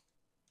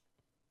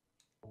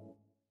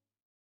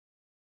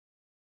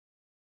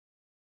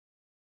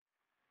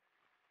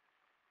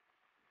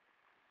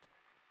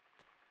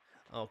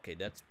 Okay,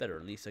 that's better.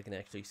 At least I can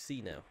actually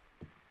see now.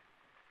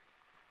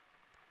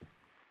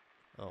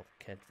 Oh,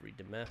 can't read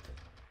the map.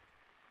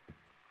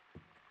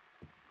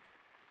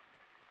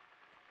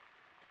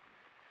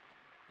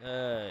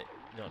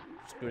 No,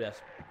 screw that.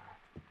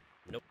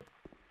 Nope.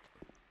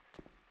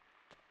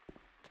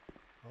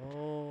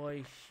 Oh,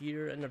 I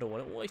hear another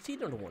one. Oh, I see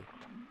another one.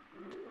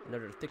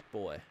 Another thick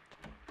boy.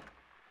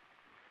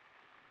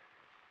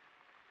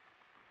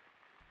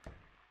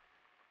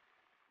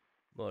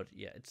 But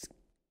yeah, it's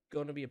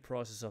gonna be a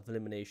process of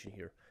elimination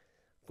here.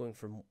 Going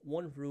from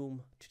one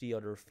room to the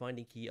other,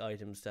 finding key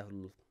items that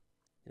will,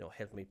 you know,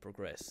 help me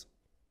progress.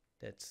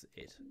 That's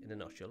it in a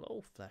nutshell.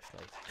 Oh,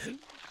 flashlight.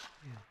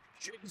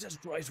 Jesus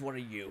Christ, what are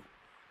you?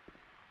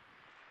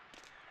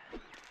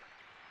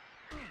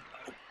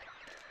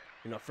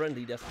 You're not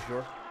friendly, that's for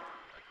sure.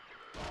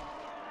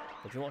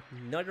 But you know what?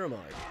 Neither am I.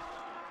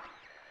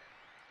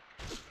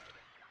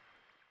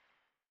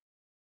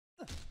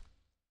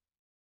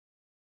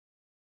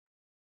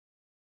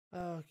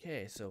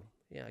 Okay, so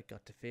yeah, I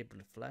got the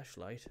fabled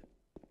flashlight.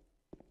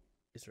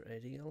 Is there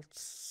anything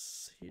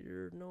else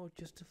here? No,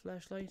 just a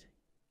flashlight.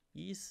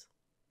 Yes.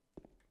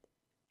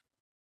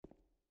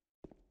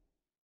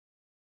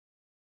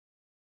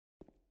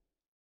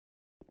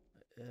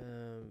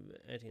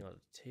 Anything on the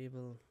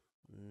table?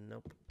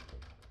 Nope.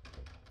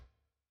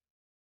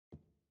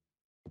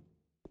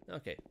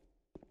 Okay,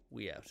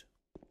 we out.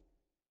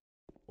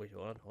 Wait,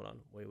 hold on.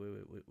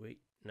 Wait.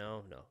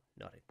 No,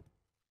 nothing.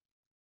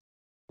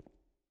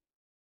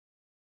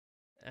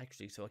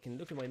 Actually, so I can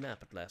look at my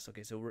map at last.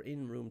 Okay, so we're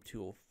in room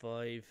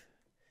 205.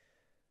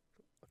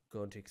 I'm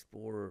going to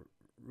explore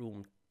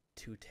room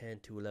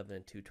 210, 211,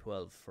 and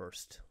 212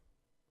 first.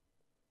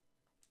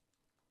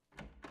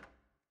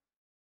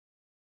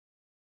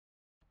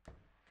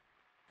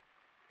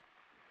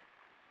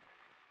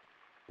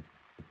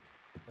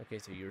 Okay,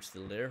 so you're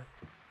still there.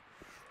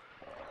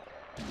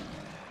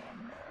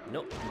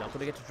 Nope, you're not going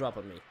to get to drop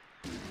on me.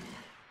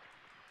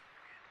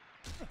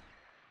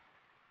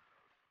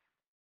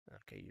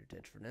 Okay, you're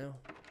dead for now.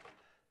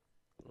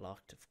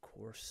 Locked, of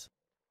course.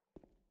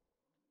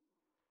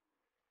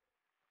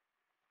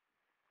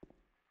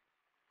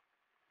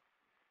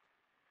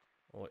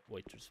 Oh,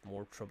 wait, there's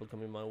more trouble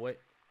coming my way.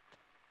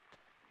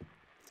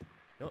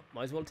 No,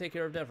 might as well take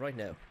care of that right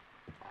now.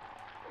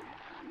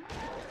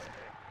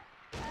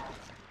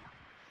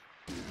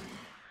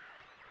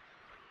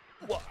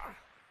 Whoa.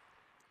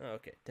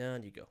 Okay,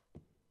 down you go.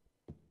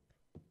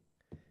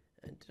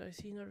 And did I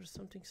see another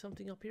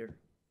something up here?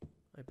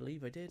 I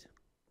believe I did.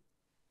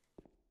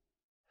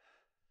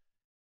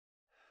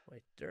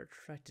 Wait, they're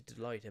attracted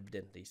to light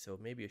evidently, so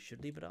maybe I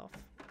should leave it off.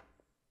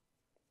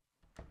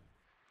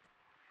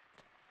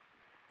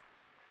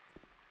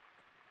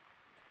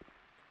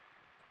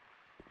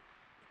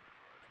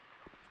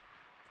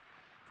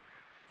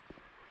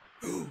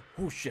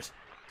 Oh shit.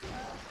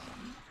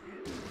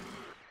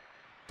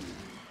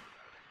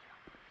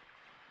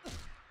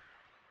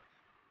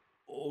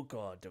 Oh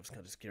god, that was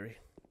kind of scary.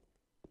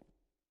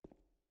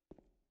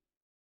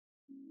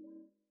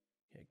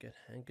 Yeah, get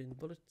handgun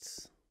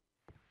bullets.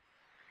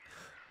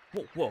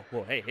 Whoa,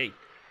 hey.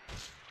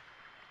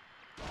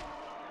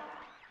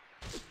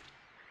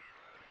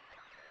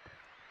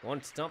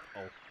 One stop.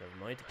 Oh, never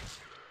mind.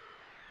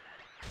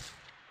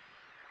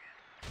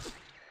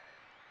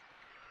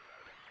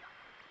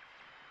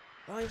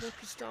 Why won't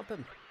you stop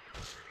him?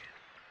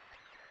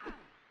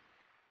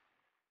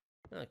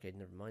 Okay,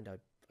 never mind.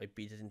 I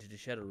beat it into the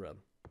shadow realm.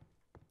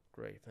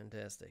 Great,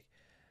 fantastic.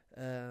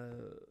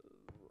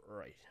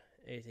 Right.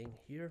 Anything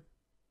here?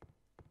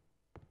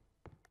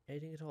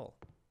 Anything at all?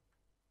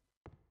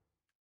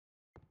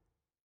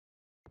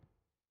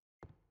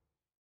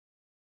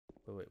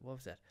 Wait, what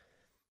was that?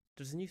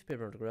 There's a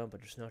newspaper on the ground, but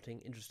there's nothing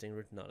interesting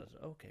written on it.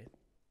 Okay.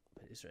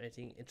 Is there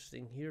anything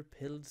interesting here?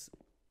 Pills?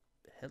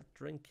 Health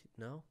drink?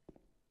 No?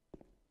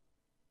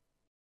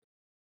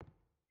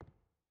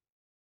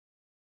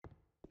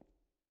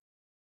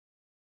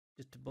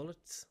 Just the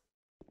bullets?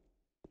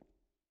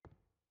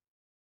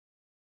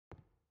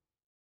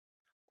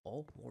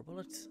 Oh, more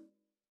bullets?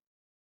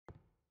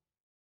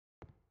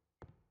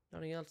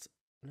 Nothing else?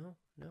 No?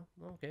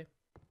 Okay.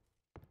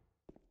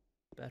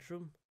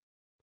 Bathroom?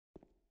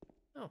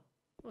 Oh,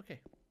 okay.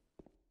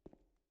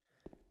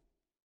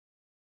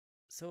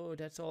 So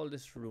that's all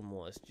this room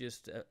was,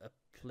 just a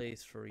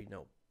place for, you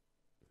know,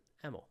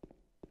 ammo.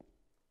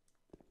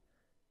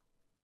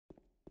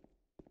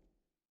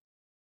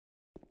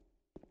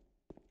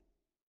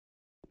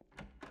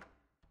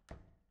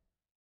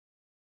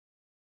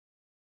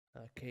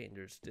 Okay, and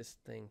there's this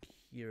thing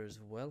here as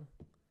well.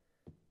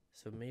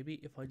 So maybe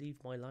if I leave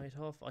my light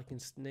off, I can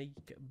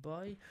sneak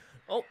by.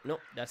 Oh, no,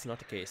 that's not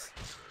the case.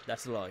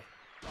 That's a lie.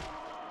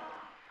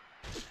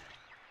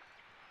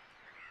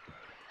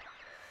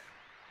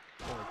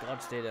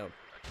 I'd stay down.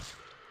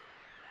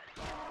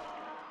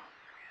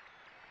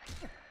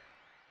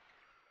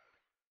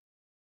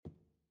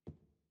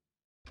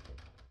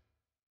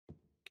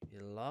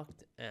 Okay,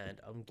 locked, and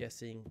I'm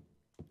guessing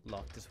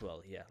locked as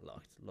well. Yeah,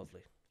 locked.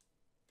 Lovely.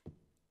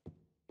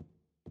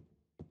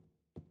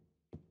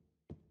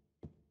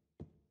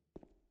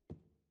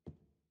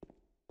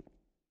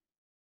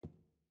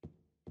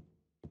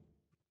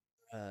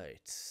 Right,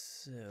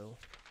 so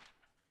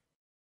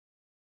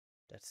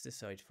that's this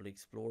side fully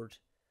explored.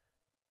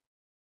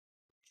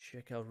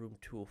 Check out room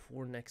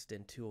 204 next,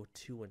 then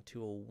 202 and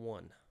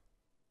 201.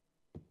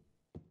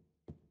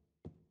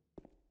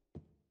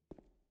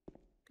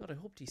 God, I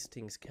hope these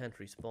things can't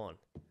respawn.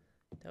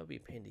 That would be a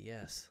pain in the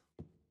ass.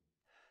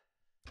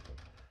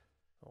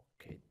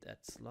 Okay,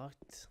 that's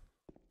locked.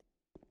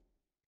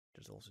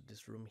 There's also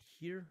this room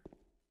here.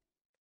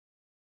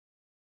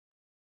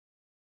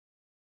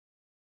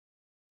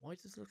 Why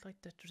does it look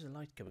like that there's a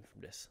light coming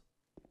from this?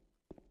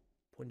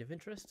 Point of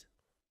interest?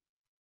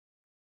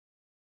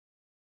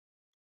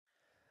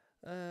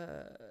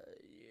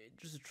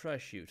 There's a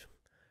trash chute.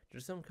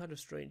 There's some kind of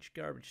strange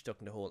garbage stuck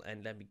in the hole,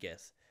 and let me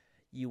guess,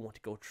 you want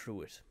to go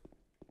through it.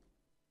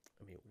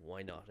 I mean,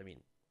 why not? I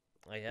mean,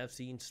 I have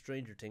seen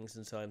stranger things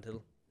in Silent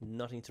Hill.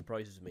 Nothing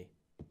surprises me.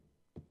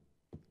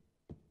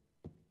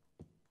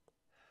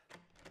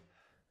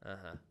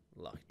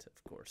 Locked,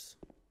 of course.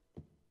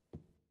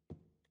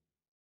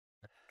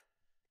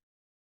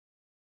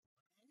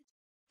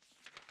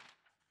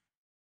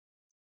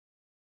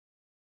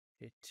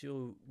 Okay,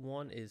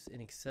 201 is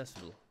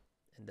inaccessible,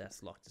 and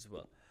that's locked as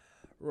well.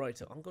 Right,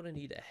 so I'm gonna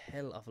need a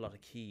hell of a lot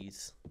of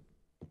keys.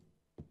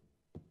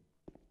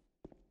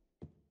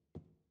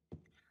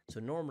 So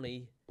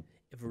normally,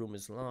 if a room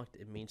is locked,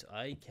 it means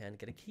I can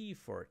get a key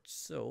for it.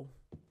 So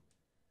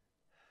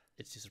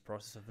it's just a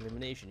process of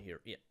elimination here.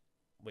 Yeah.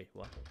 Wait,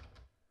 what?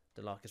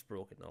 The lock is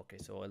broken. Okay,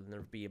 so I'll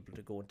never be able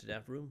to go into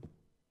that room.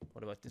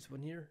 What about this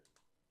one here?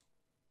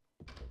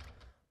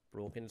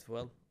 Broken as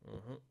well.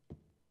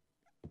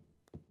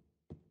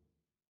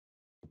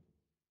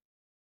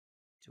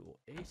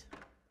 208.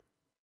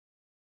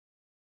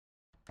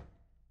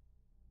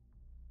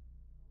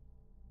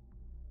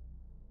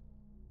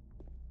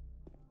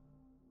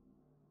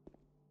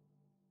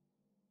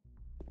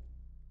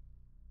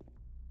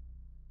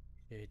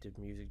 Okay, the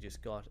music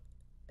just got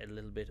a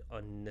little bit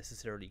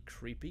unnecessarily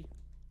creepy.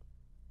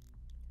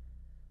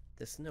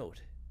 This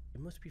note,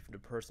 it must be from the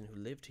person who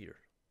lived here.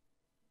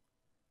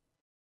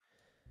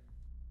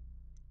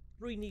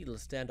 3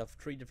 needles stand off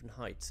 3 different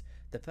heights,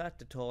 the fat,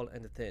 the tall,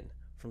 and the thin.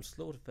 From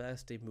slow to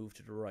fast, they move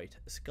to the right.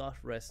 Scott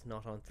rests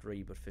not on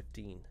 3, but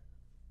 15.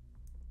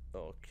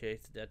 Okay,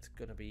 so that's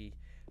gonna be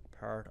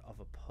part of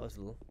a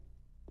puzzle.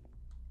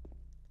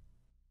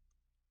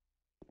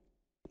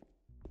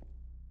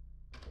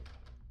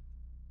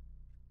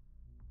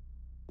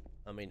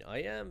 I mean, I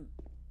am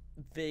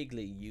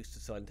vaguely used to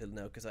Silent Hill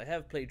now, because I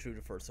have played through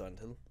the first Silent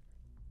Hill.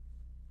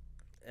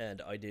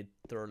 And I did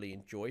thoroughly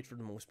enjoy it for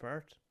the most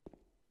part.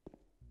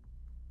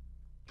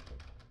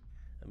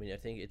 I mean, I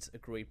think it's a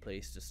great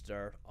place to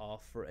start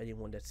off for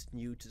anyone that's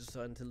new to the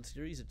Silent Hill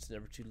series. It's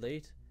never too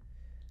late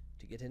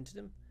to get into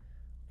them.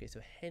 Okay, so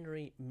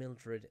Henry,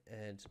 Mildred,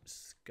 and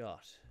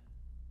Scott.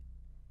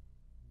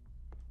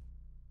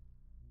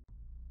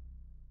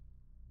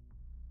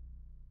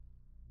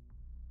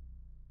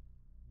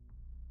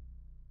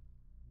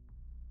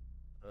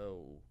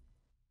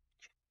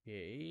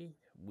 Okay,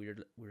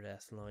 weird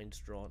ass lines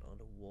drawn on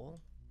the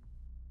wall.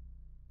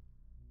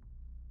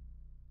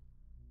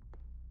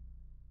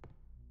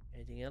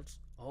 Anything else?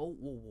 Oh,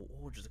 whoa, whoa,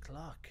 whoa, there's a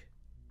clock.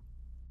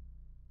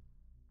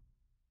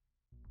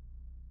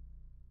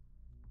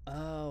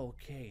 Oh,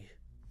 okay.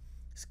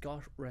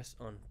 Scott rests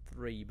on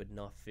 3, but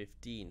not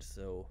 15.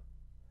 So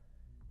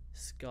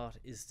Scott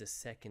is the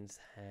second's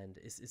hand.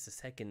 Is the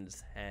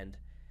second's hand,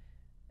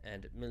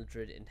 and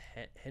Mildred and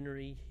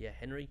Henry. Yeah,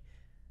 Henry.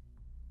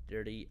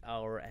 They're the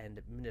hour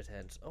and minute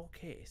hands.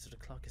 Okay, so the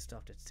clock is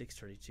stopped at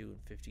 6:32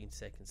 and 15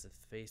 seconds. The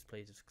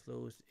faceplate is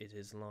closed. It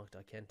is locked.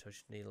 I can't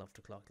touch the nail off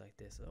the clock like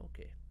this.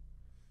 Okay.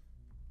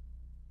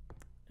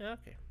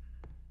 Okay.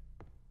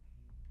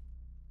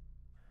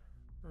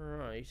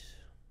 Right.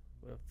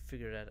 We'll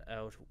figure that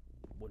out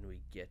when we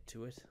get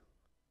to it.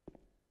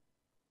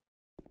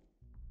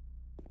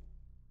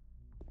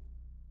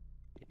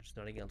 There's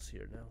nothing else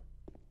here now.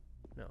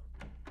 No.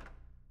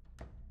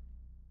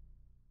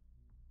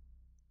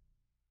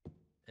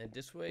 And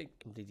this way,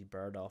 completely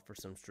barred off for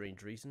some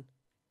strange reason.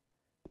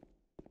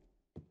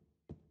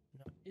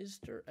 Now, is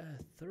there a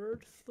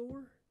third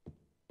floor?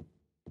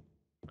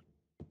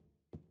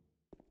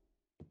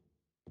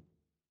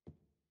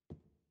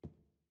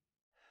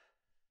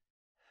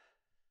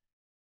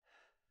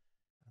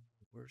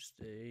 Where's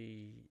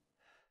the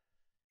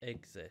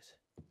exit?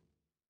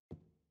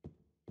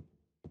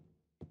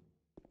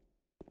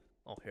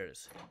 Oh, here it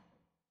is.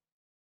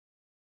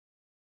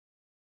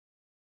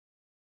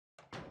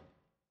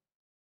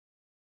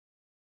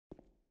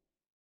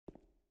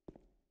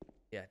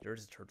 Yeah,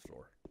 there's a third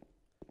floor.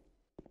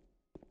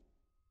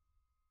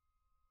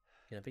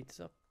 Can I pick this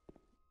up?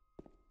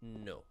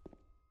 No.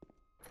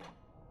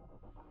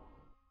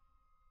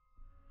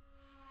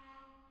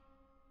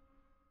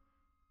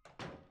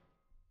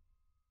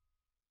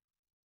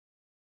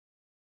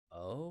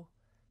 Oh.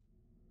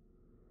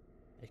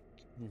 A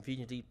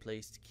conveniently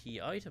placed key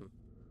item.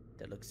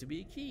 That looks to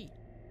be a key.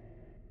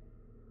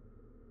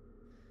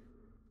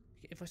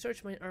 If I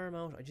stretch my arm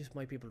out, I just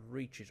might be able to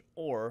reach it.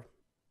 Or,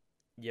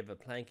 you have a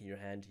plank in your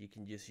hand, you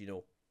can just,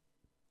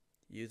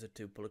 use it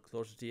to pull it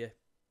closer to you.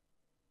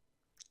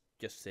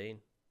 Just saying.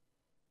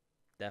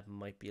 That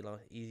might be a lot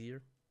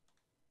easier.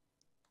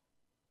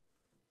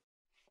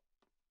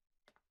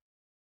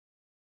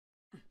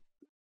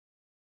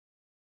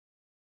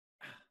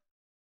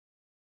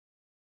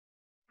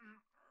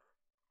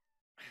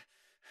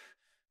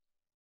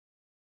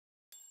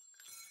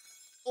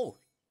 Oh!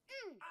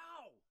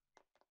 Ow!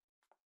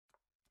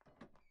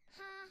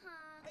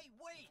 Hey,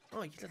 wait!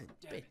 Oh, you little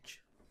bitch.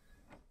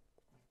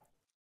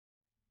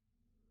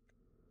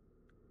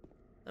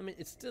 I mean,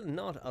 it's still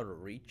not out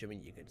of reach. I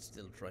mean, you can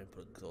still try and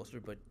put it closer,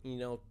 but,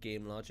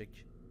 game logic.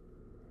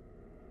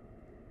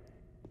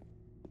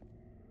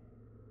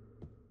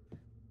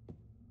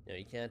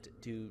 You can't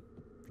do,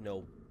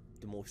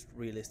 the most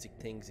realistic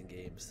things in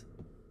games.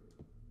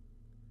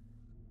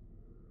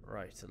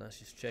 Right, so let's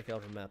just check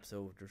out the map.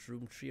 So there's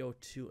room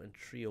 302 and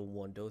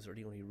 301. Those are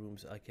the only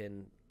rooms I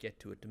can get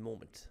to at the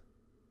moment.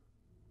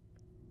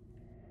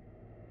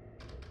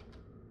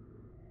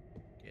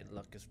 Okay,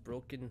 lock is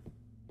broken.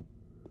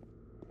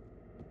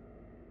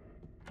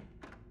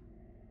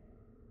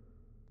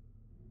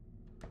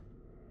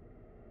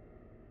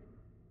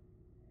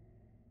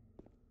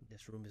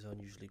 This room is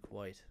unusually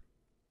quiet.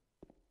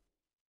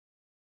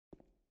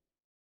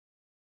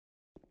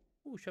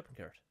 Ooh, shopping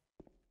cart.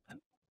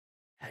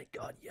 Thank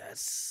God,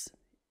 yes.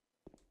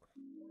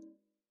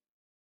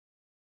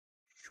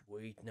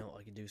 Sweet, now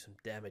I can do some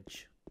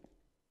damage.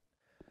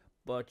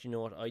 But you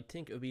know what? I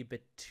think it would be a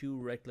bit too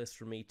reckless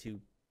for me to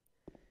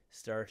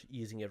start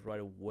using it right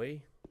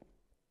away.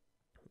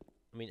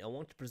 I mean, I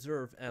want to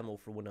preserve ammo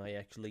for when I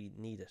actually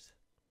need it.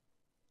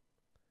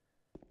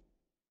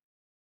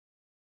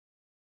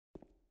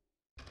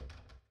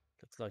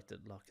 Looks like the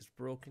lock is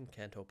broken,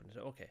 can't open it.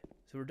 Okay,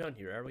 so we're done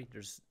here, are we?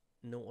 There's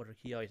no other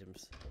key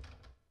items.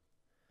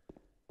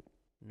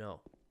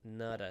 No,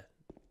 nada.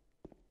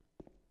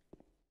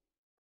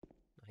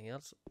 Nothing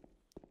else?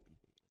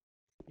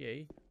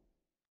 Yay.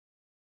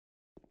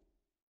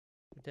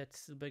 But that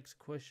still begs the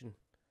question.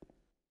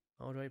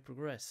 How do I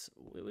progress?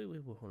 Wait,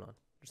 hold on.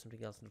 There's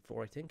something else on the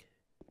floor, I think.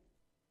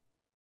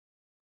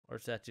 Or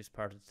is that just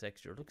part of the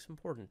texture? It looks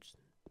important.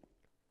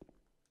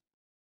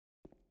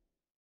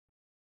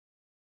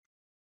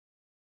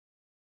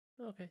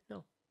 Okay,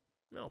 no.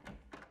 No.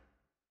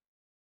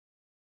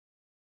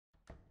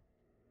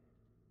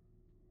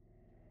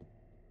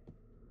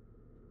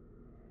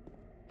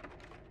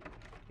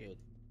 Okay,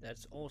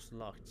 that's also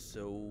locked,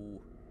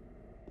 so...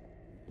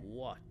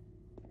 What?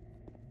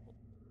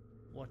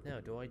 What now?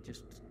 Do I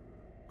just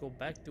go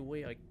back the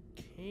way I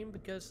came?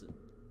 Because...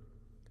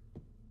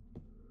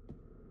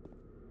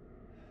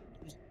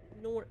 there's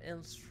nowhere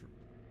else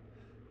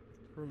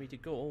for me to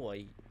go. Oh,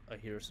 I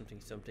hear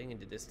something in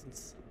the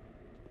distance.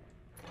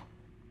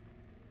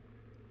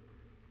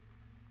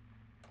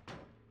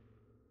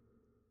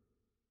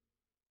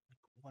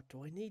 What,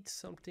 do I need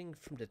something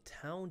from the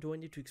town? Do I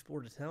need to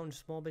explore the town a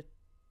small bit?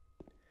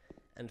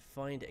 And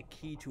find a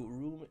key to a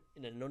room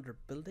in another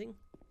building?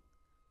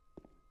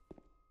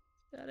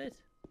 Is that it?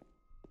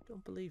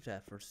 Don't believe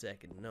that for a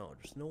second. No,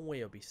 there's no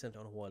way I'll be sent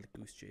on a wild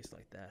goose chase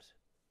like that.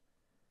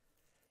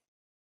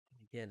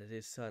 Again, it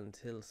is Silent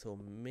Hill, so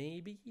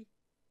maybe?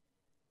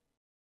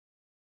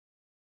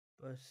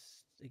 But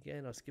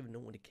again, I was given no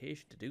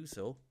indication to do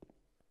so.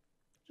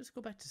 Just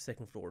go back to the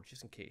second floor,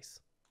 just in case.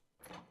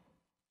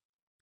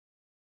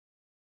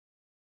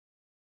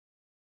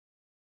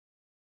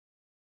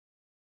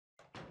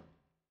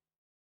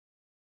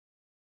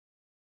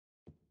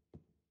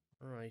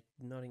 Alright,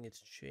 nothing has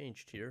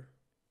changed here.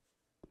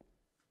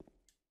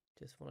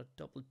 Just want to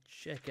double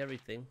check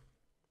everything.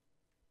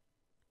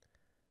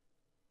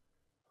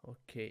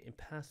 Okay,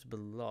 impassable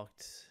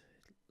locked.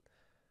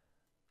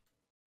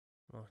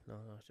 Oh, no,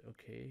 not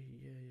okay.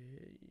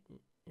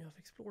 Yeah, I've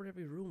explored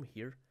every room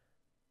here.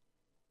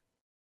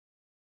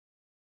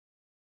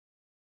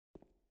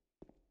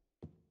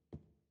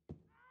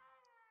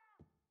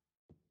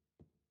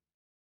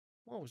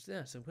 What was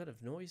that? Some kind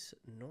of noise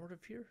north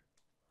of here?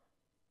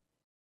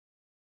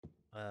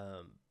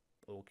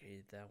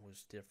 Okay, that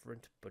was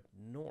different, but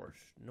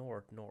north.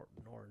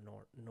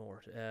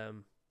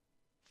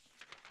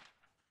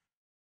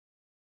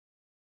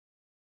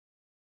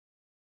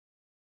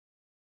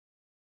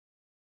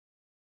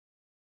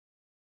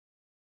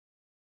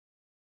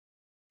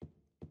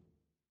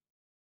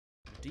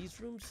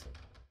 These rooms?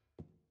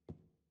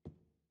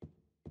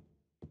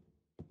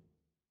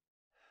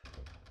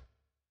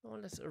 Oh,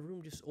 unless a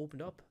room just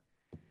opened up.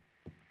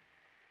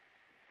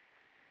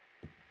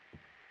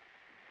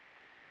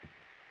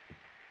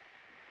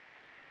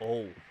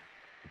 Oh.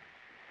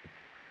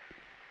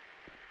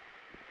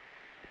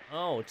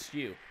 Oh, it's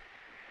you.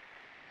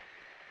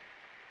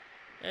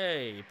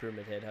 Hey,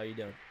 Pyramid Head, how you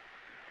doing?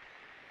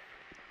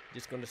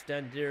 Just gonna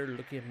stand there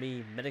looking at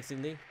me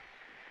menacingly?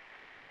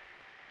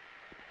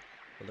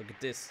 Well, look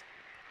at this.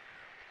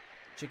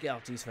 Check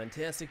out these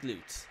fantastic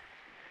glutes.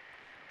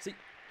 See?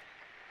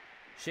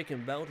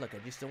 Shaking about like I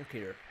just don't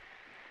care.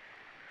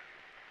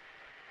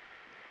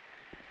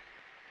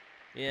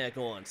 Yeah,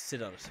 go on,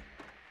 sit on it.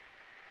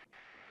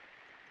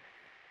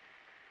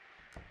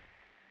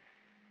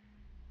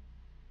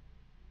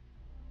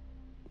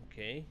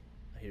 Okay,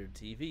 I hear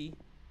TV.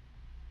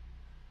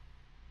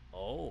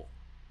 Oh.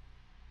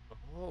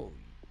 Oh,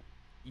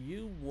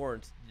 you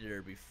weren't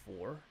there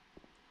before.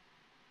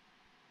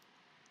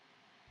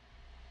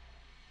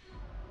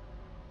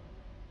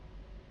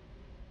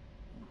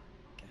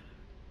 God.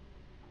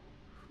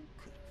 Who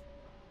could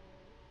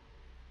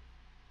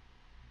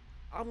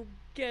have? I'm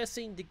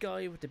guessing the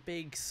guy with the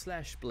big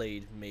slash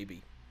blade,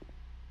 maybe.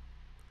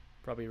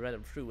 Probably ran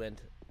him through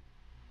and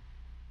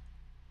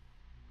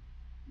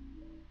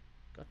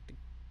got the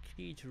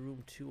key to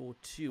room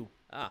 202.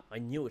 Ah, I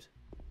knew it.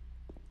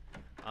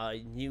 I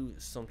knew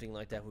something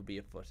like that would be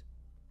afoot.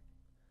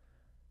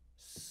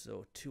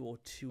 So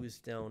 202 is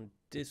down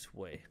this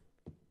way.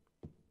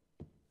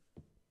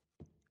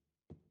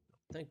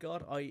 Thank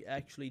God I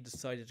actually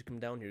decided to come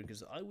down here,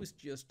 because I was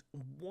just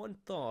one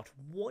thought,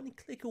 one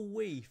click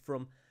away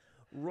from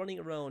running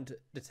around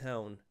the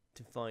town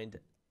to find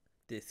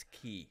this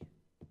key.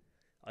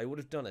 I would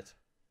have done it.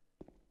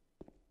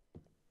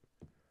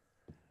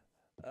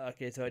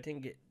 Okay, so I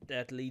think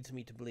that leads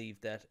me to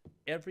believe that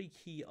every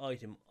key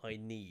item I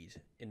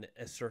need in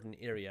a certain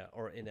area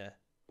or in a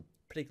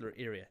particular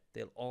area,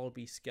 they'll all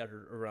be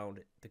scattered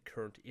around the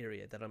current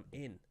area that I'm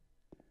in.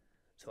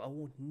 So I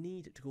won't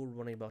need to go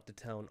running about the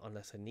town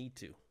unless I need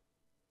to.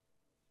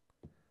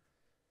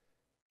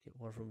 Okay,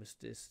 what room is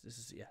this? This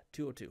is, yeah,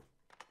 202.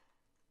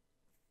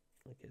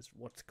 Okay, so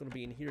what's going to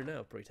be in here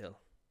now, pray tell?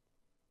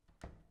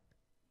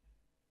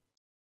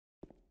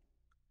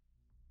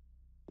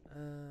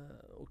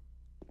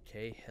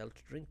 Okay,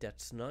 health drink,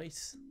 that's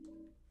nice.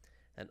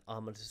 An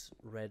ominous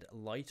red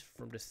light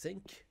from the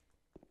sink.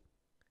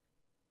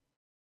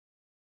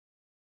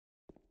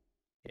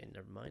 Okay,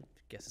 never mind.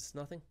 Guess it's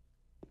nothing.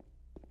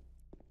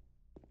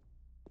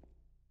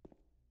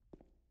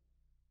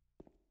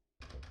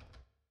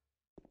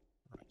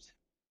 Right.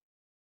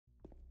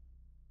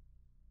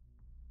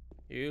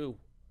 You.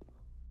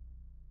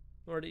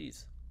 What are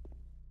these?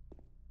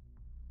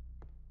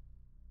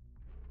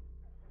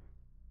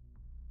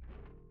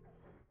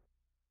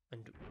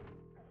 And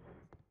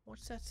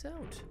what's that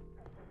sound?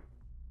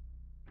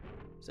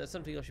 Is that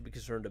something I should be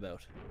concerned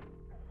about?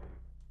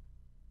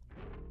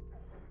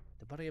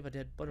 The body of a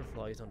dead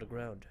butterfly is on the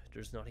ground.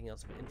 There's nothing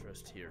else of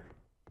interest here.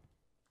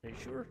 Are you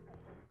sure?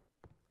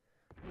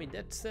 I mean,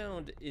 that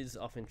sound is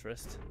of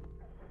interest.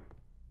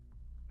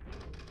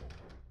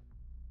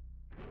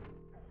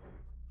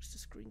 What's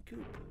this green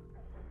goop?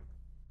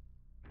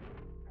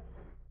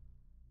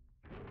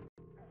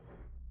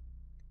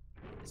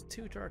 It's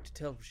too dark to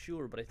tell for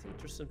sure, but I think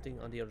there's something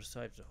on the other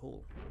side of the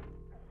hole.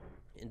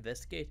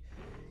 Investigate?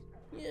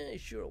 Yeah,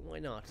 sure, why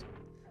not?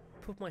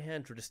 Put my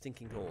hand through the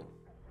stinking hole.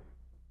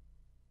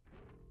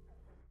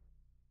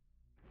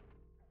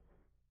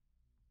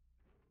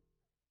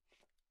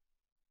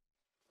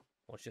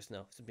 Watch this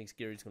now. Something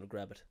scary is going to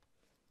grab it.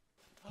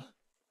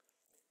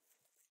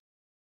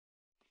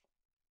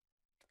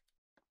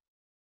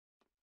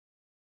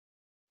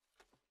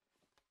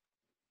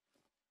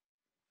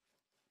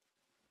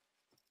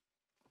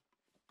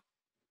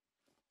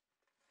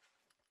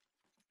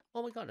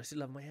 Oh my god, I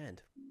still have my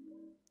hand.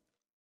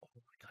 Oh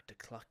my god, the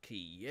clock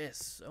key.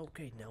 Yes.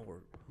 Okay, now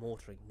we're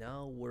motoring.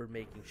 Now we're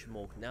making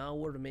smoke. Now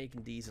we're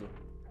making diesel.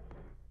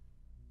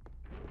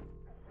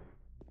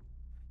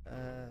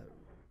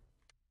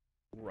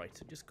 Right,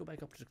 so just go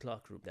back up to the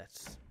clock room.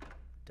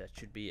 That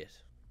should be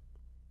it.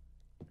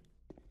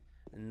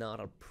 Not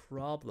a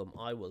problem.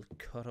 I will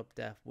cut up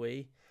that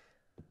way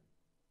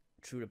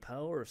through the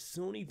power of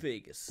Sony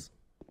Vegas.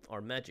 Or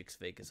Magic's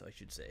Vegas, I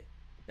should say.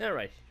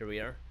 Alright, here we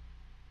are.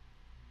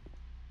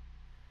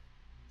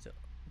 So,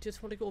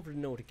 just want to go over the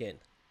note again.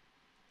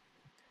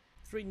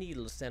 3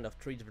 needles stand off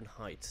 3 different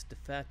heights. The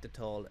fat, the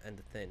tall, and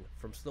the thin.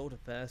 From slow to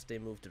fast, they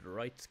move to the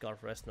right.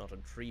 Scott rests not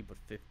on 3, but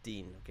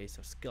 15. Okay,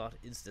 so Scott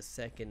is the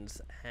second's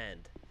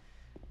hand.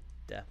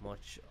 That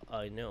much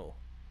I know.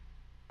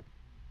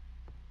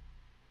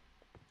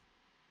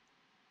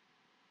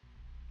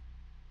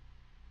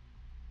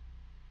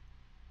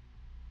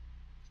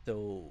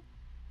 So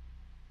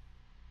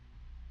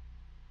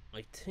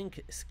I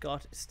think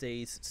Scott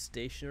stays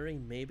stationary,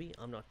 maybe,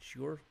 I'm not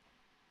sure.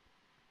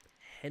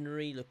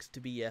 Henry looks to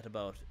be at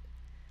about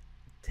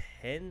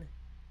 10.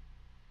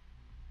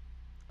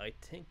 I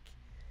think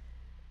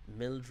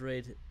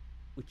Mildred,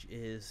 which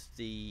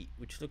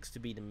looks to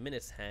be the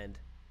minute's hand,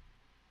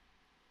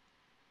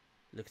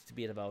 looks to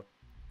be at about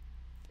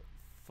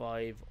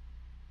 5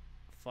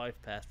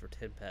 past or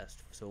 10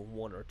 past, so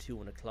 1 or 2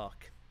 on the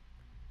clock.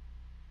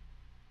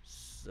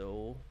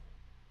 So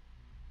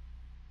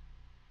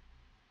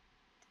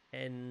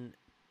 10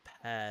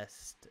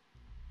 past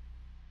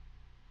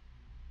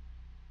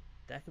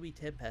That could be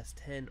 10 past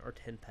 10 or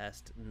 10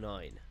 past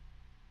 9.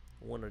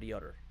 One or the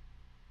other.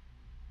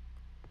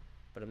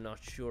 But I'm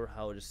not sure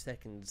how the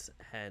seconds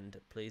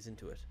hand plays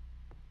into it.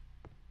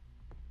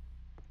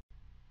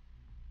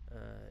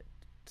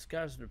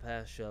 Scars of the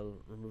past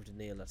shall remove the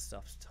nail that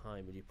stops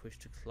time. Will you push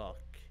the clock?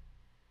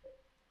 I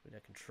mean, I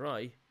can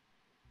try.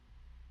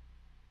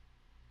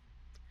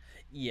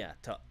 Yeah,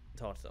 thought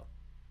so.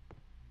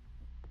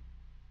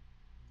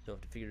 So I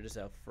have to figure this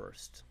out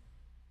first.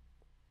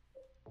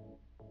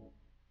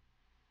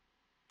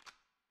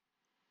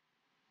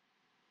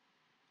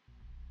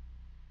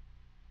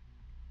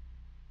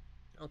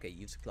 Okay,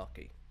 use the clock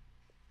key.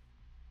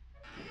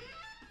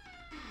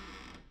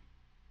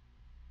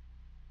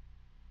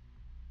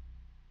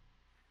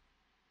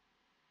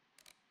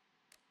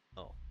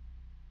 Oh,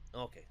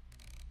 okay.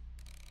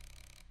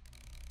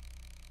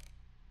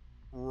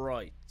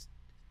 Right.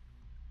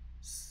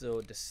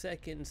 So the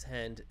seconds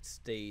hand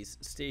stays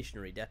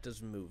stationary. That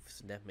doesn't move,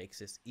 so that makes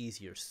this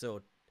easier.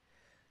 So,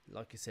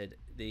 like I said,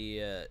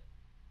 the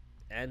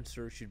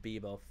answer should be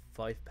about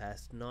 5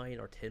 past 9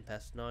 or 10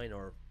 past 9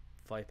 or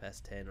 5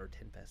 past 10 or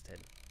 10 past 10.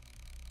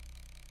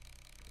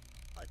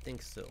 I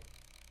think so.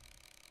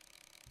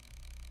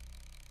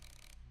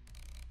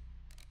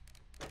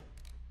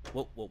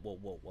 Whoa, whoa, whoa,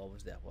 whoa. What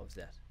was that? What was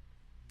that?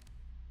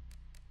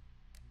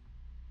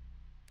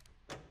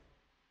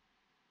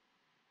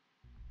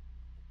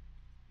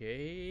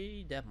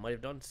 Okay, that might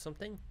have done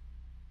something.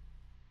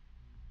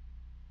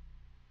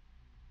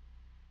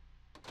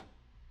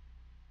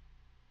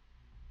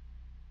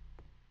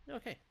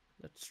 Okay,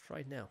 let's try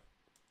it now.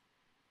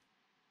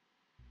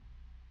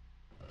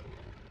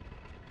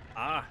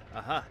 Ah,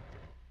 aha.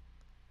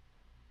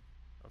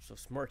 I'm so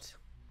smart.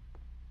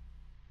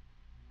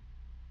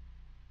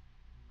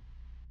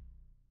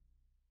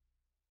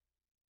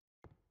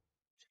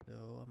 So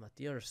I'm at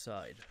the other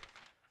side.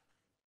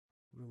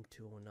 Room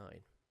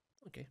 209.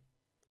 Okay.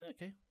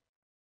 Okay.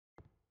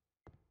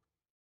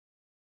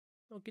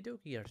 Okie dokie,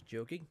 you're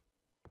joking.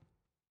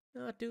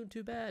 Not doing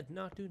too bad.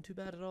 Not doing too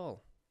bad at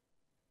all.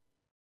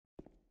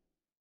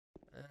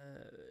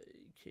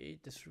 Okay,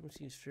 this room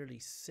seems fairly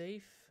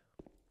safe.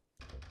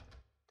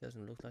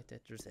 Doesn't look like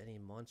that there's any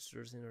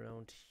monsters in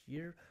around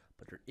here,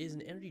 but there is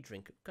an energy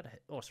drink.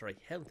 Health drink.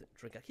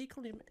 I keep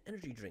calling them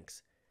energy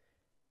drinks.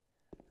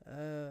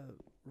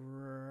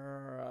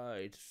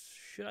 Right.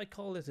 Should I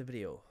call this a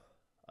video?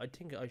 I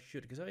think I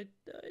should, because I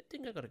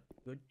think I got a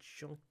good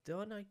chunk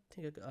done. I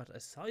think I got a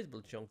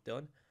sizable chunk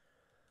done.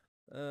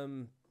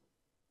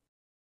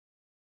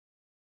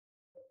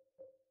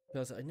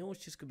 Because I know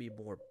it's just gonna be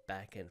more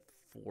back and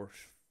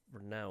forth for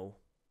now,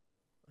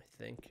 I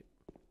think.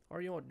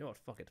 Or you know what,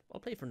 fuck it.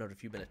 I'll play for another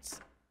few minutes.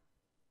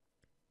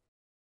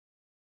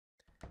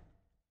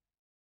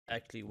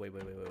 Actually, wait.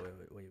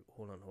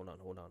 Hold on.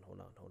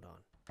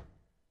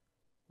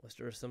 Was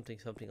there something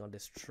on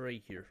this tray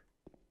here?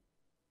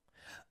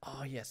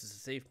 Oh yes, it's a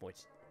save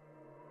point.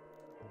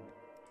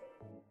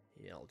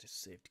 Yeah, I'll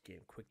just save the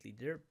game quickly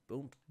there.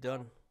 Boom,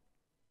 done.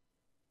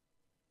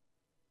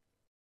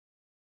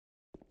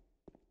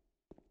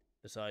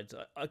 Besides,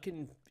 I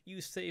can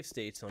use save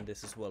states on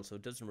this as well, so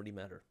it doesn't really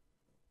matter.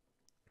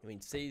 I mean,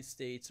 save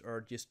states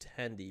are just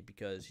handy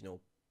because, you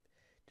know,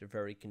 they're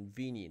very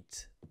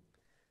convenient.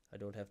 I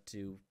don't have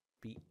to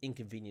be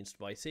inconvenienced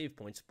by save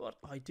points, but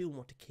I do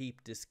want to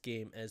keep this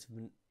game as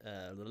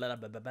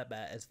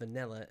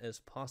vanilla as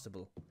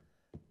possible.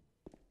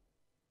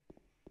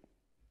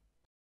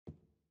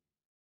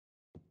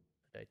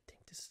 I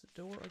think this is the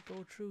door I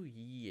go through?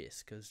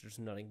 Yes, because there's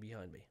nothing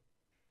behind me.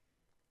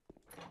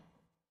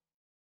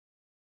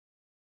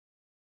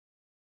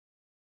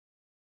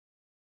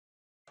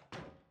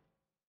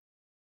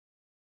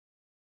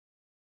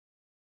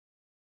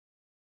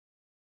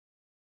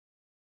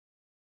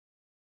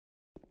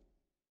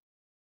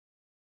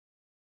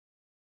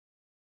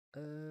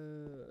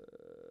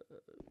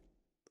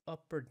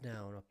 Up or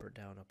down, up or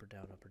down, up or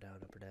down, up or down,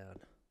 up or down.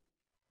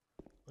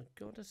 I'm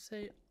going to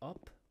say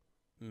up,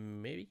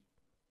 maybe.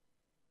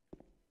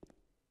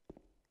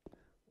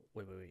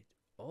 Wait.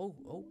 Oh,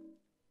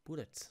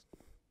 bullets.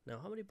 Now,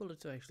 how many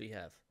bullets do I actually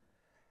have?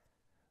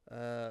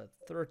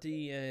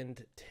 30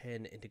 and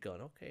 10 in the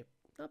gun. Okay,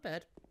 not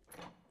bad.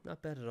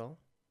 Not bad at all.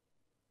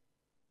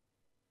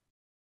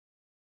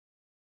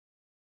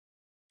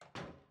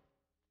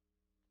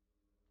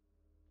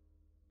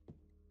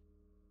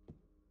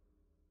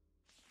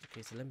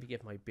 Okay, so let me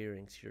get my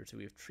bearings here. So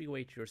we have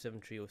 308, 307,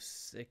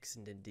 306,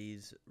 and then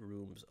these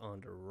rooms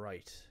on the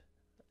right.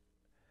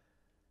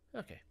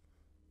 Okay.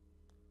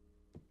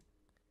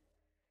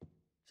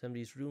 Some of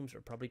these rooms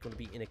are probably going to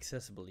be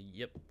inaccessible.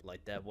 Yep,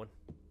 like that one.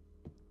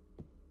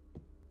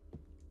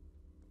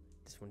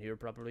 This one here,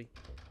 probably.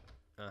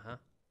 Uh-huh.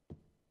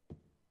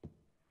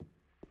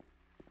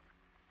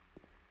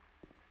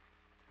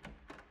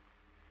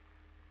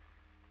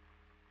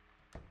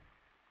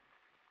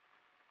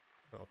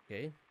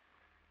 Okay.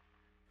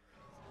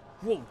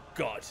 Whoa,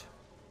 God!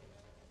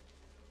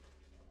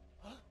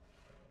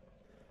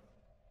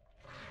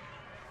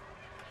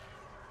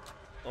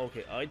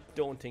 Okay, I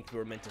don't think we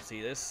were meant to see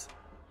this.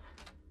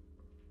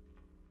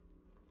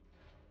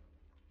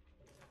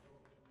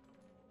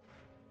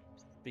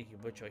 Speaking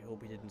of which, I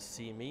hope he didn't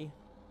see me.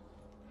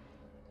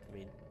 I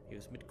mean, he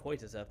was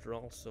mid-coitus after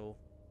all, so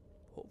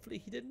hopefully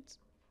he didn't.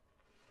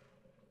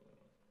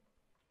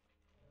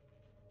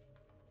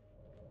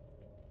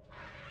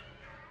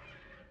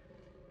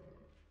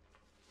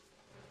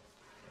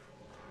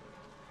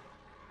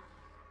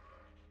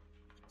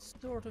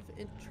 Sort of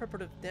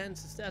interpretive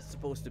dance is that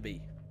supposed to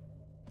be?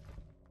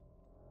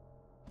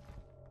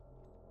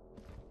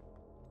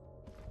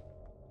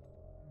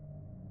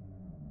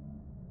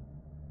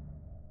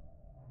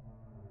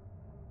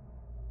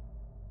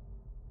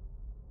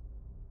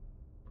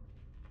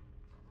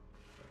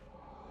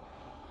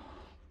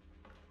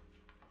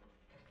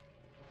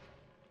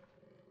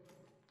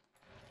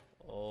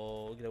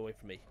 Oh, get away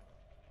from me.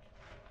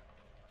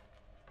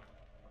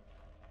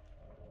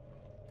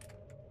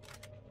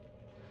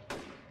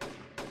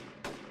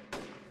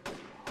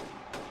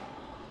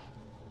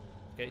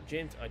 Okay,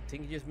 James, I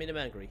think you just made him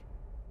angry.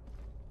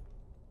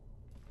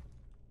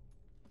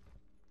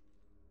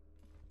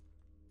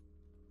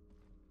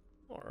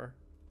 Or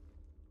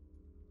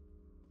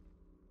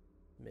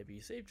maybe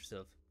you saved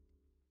yourself.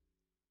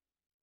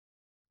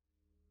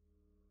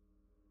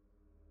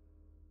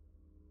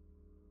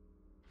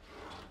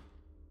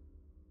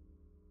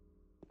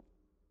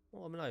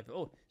 Oh, I'm alive.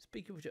 Oh,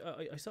 speaking of which,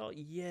 I saw,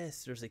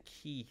 yes, there's a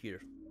key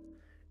here.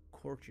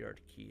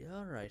 Courtyard key.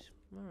 Alright.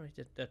 Alright,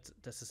 that's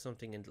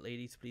something. And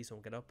ladies, please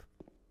don't get up.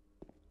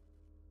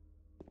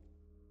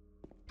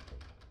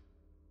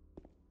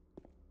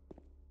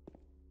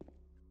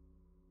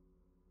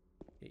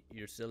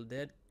 You're still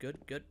dead. Good,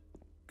 good.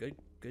 Good,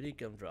 goody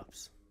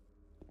gumdrops.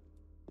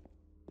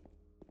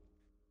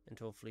 And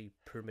hopefully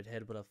Pyramid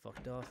Head will have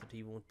fucked off and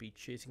he won't be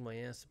chasing my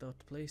ass about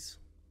the place.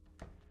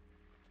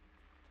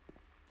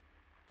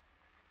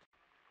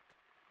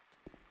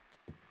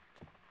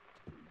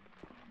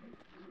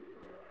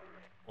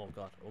 Oh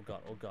god, oh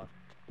god, oh god.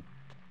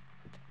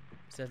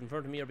 Is that in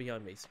front of me or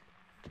behind me?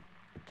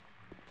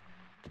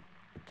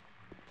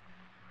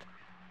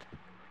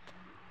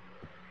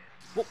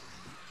 Whoa!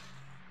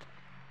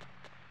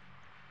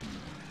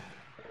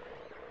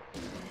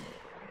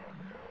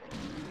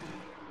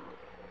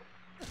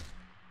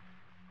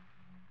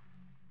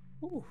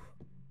 Ooh.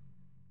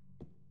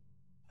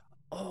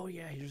 Oh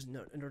yeah, here's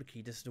another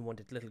key. This is the one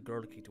that little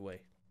girl kicked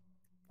away.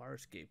 Fire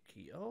escape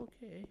key.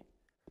 Okay.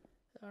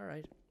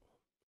 Alright.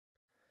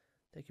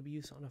 They could be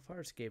used on a fire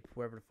escape,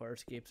 wherever the fire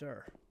escapes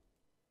are.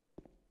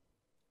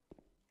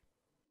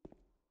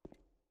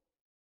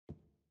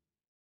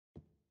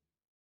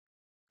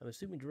 I'm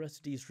assuming the rest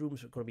of these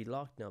rooms are going to be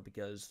locked now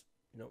because,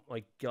 you know,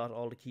 I got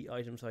all the key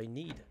items I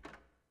need.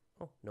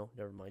 Oh, no,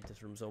 never mind.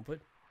 This room's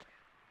open.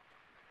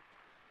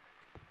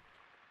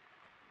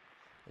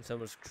 And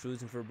someone's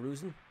cruising for a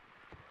bruising.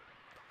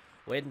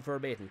 Waiting for a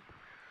baiting.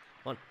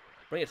 Come on,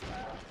 bring it.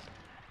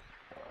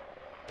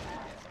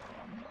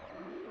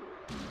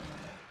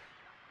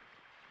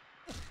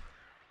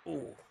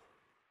 Oh.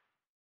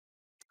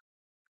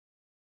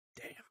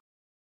 Damn.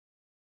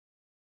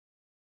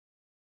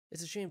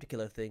 It's a shame to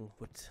kill a thing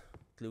with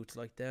glutes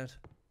like that.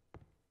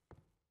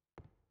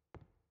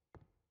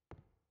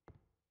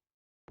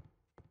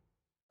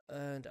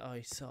 And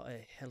I saw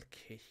a health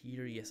kit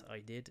here. Yes, I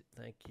did.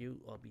 Thank you.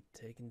 I'll be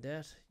taking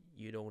that.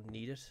 You don't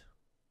need it.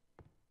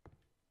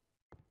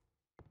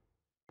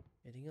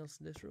 Anything else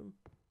in this room?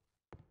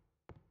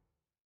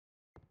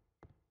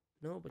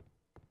 No, but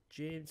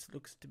James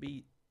looks to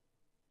be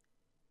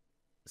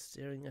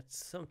staring at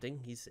something.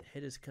 His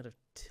head is kind of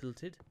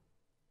tilted.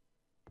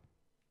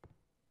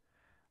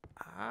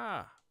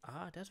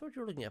 That's what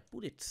you're looking at.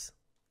 Bullets.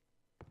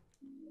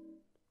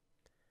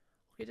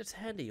 Okay, that's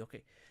handy.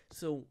 Okay,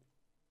 so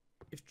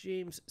if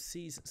James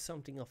sees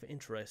something of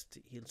interest,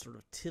 he'll sort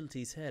of tilt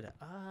his head.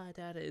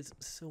 That is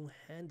so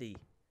handy.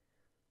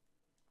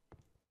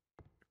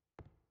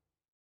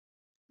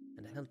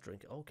 And a health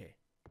drink. Okay.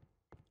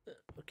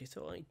 Okay,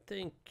 so I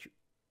think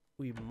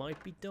we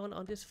might be done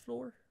on this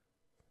floor.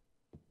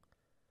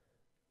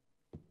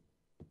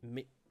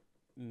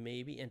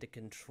 Maybe, and the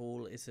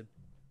control is a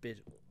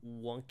bit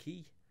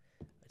wonky.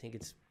 I think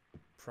it's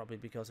probably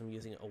because I'm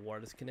using a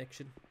wireless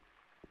connection.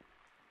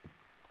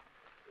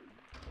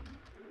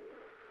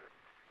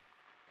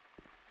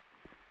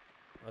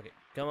 Okay,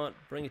 come on,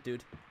 bring it,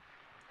 dude.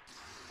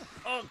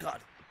 Oh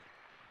god,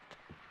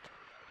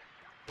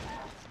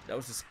 that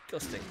was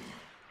disgusting.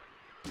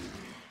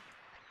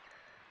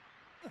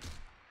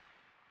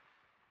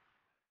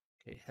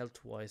 Okay,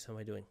 health wise, how am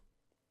I doing?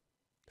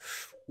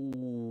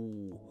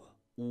 Ooh,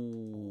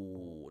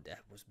 that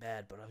was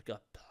bad, but I've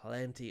got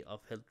plenty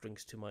of health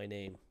drinks to my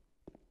name.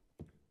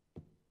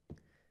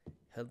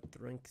 Health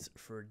drinks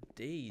for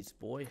days,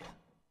 boy.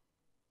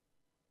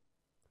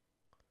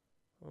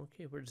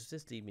 Okay, where does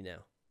this leave me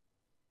now?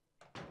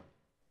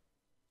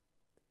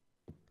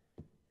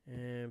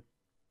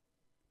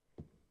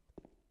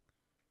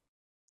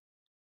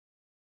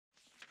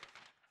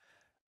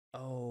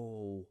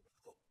 Oh,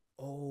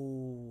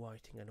 I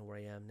think I know where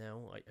I am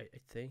now. I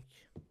think.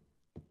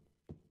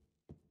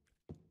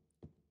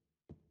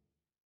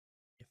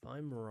 If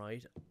I'm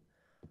right,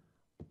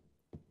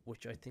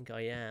 which I think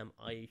I am,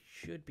 I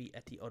should be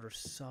at the other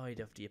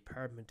side of the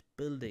apartment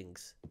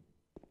buildings.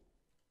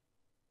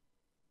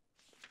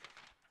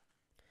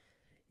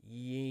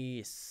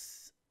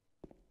 Yes.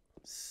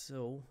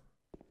 So,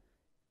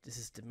 this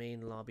is the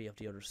main lobby of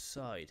the other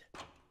side.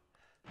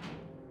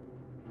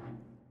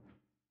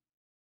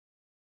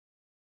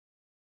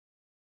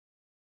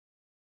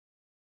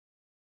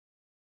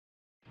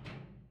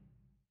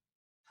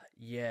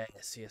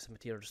 Yes, yes, I'm at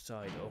the other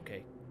side.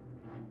 Okay,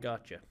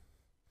 gotcha.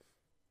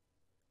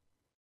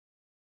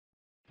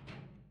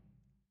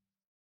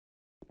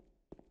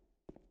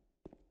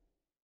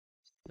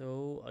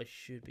 So I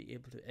should be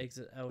able to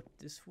exit out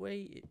this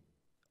way.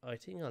 I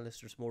think unless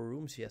there's more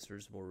rooms. Yes,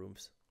 there's more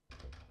rooms.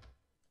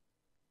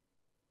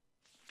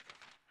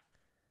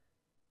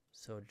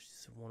 So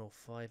it's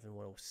 105 and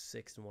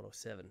 106 and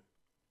 107.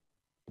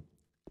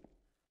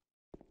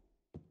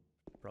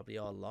 Probably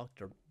all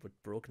locked or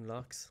with broken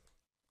locks.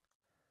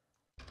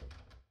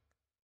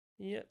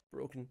 Yep,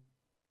 broken.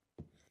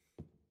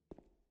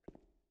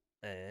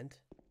 And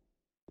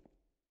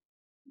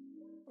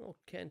oh,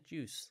 canned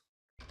juice.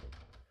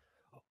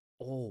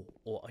 Oh,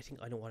 I think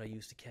I know what I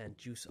used the canned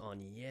juice on.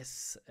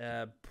 Yes,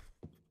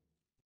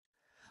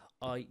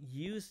 I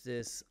used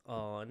this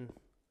on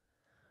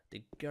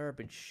the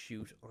garbage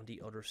chute on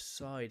the other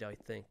side, I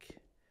think.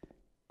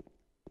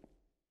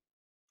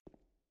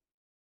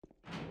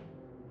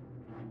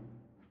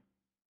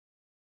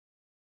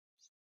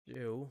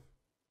 So,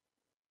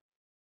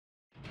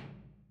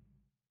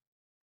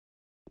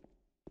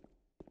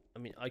 I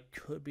mean, I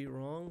could be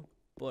wrong,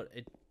 but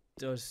it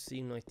does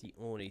seem like the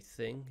only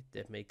thing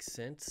that makes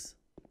sense.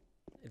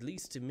 At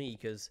least to me,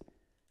 because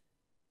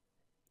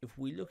if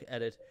we look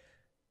at it,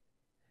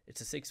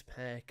 it's a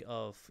 6-pack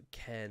of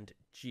canned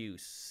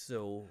juice,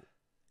 so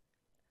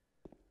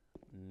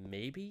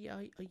maybe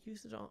I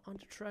used it on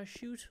the trash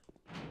chute?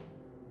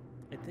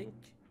 I think,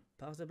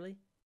 possibly.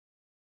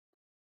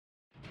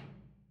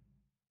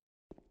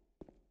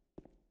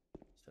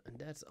 So, and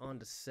that's on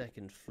the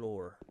 2nd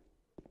floor,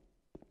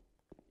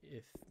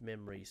 if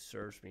memory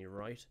serves me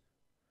right.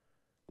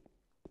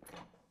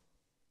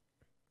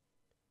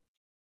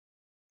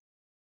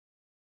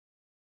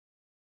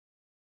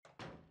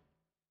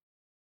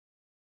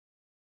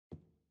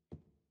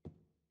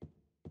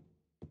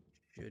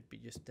 Should be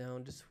just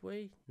down this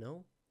way.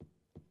 No?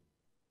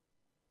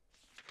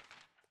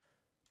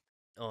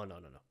 Oh, no.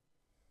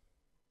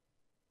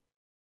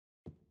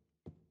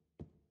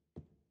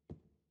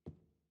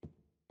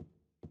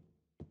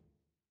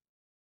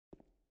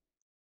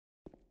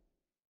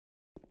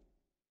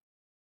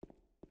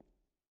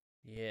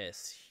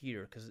 Yes,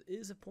 here, because it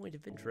is a point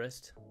of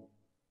interest.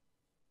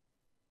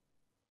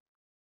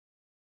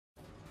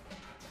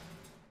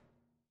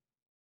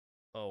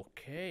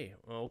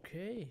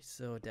 Okay,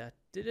 so that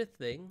did a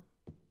thing.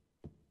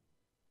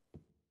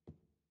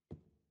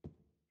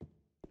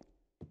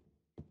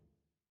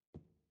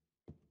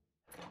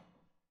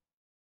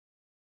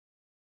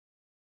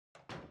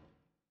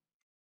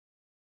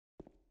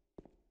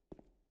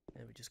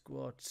 And we just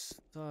go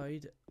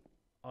outside,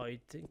 I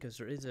think, because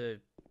there is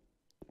an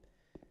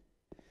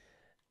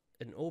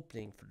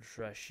opening for the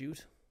trash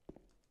chute.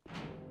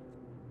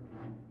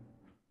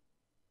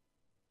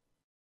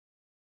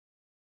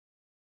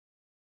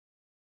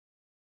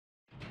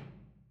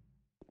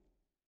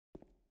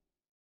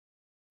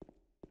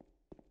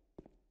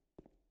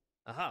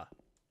 Aha!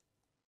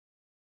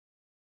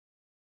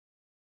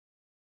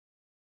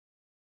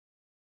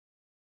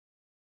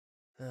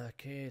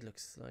 Okay,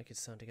 looks like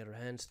it's time to get our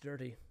hands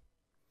dirty.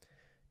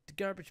 The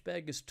garbage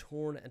bag is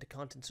torn and the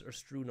contents are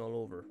strewn all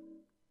over.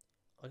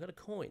 I got a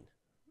coin.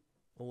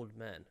 Old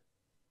man.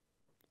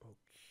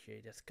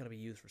 Okay, that's gotta be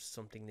used for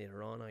something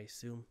later on, I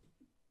assume.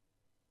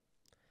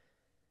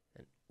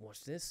 And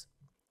what's this?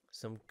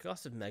 Some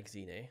gossip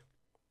magazine, eh?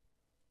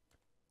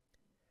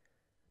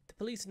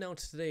 The police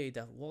announced today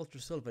that Walter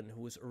Sullivan,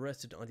 who was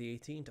arrested on the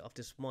 18th of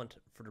this month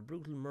for the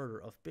brutal murder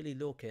of Billy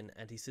Loken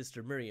and his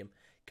sister Miriam,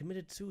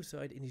 committed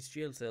suicide in his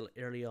jail cell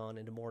early on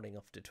in the morning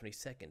of the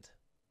 22nd.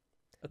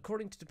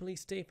 According to the police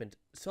statement,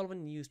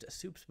 Sullivan used a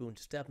soup spoon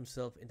to stab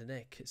himself in the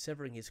neck,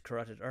 severing his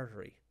carotid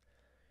artery.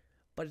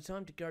 By the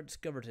time the guard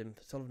discovered him,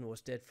 Sullivan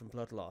was dead from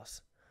blood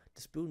loss,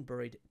 the spoon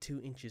buried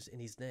 2 inches in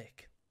his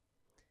neck.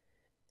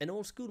 An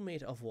old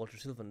schoolmate of Walter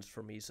Sullivan's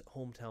from his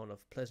hometown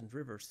of Pleasant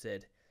River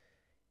said,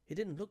 "He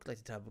didn't look like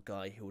the type of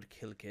guy who would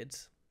kill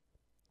kids.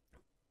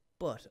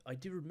 But I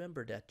do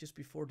remember that just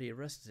before they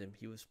arrested him,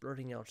 he was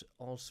blurting out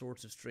all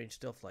sorts of strange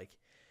stuff like,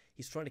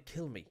 'He's trying to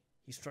kill me.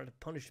 He's trying to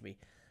punish me.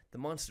 The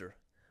monster.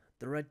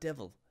 The Red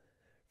Devil.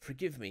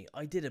 Forgive me.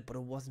 I did it, but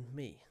it wasn't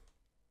me.'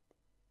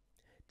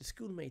 The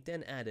schoolmate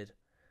then added,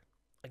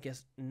 'I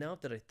guess now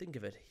that I think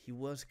of it, he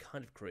was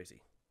kind of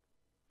crazy.'"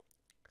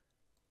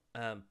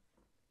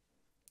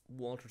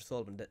 Walter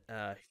Sullivan,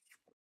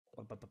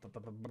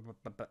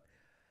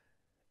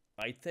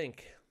 I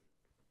think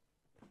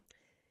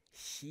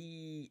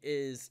he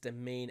is the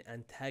main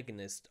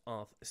antagonist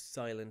of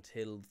Silent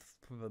Hill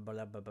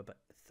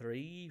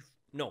 3.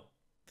 No,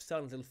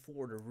 Silent Hill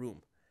 4, The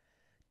Room.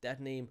 That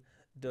name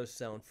does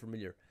sound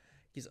familiar.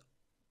 Because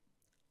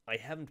I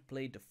haven't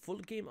played the full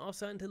game of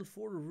Silent Hill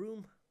 4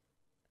 Room.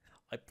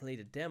 I played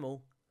a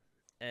demo,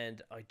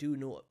 and I do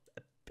know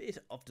a bit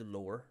of the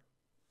lore.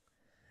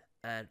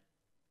 And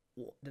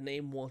the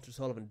name Walter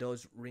Sullivan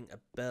does ring a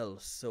bell.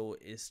 So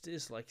is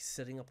this like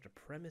setting up the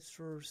premise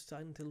for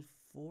Silent Hill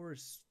 4?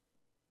 Is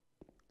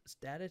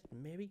that it?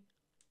 Maybe?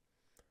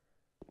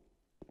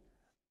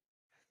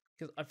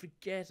 Because I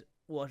forget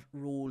what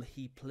role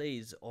he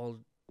plays,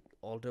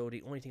 although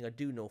the only thing I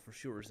do know for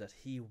sure is that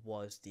he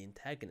was the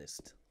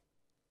antagonist.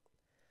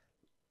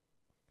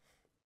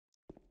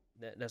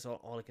 That's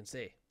all I can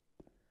say.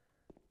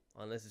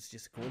 Unless it's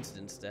just a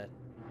coincidence that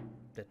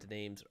the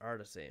names are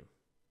the same.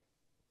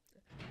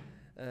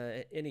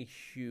 Any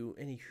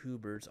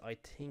Hubers, I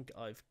think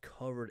I've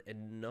covered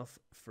enough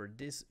for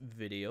this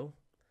video.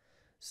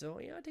 So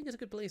yeah, I think it's a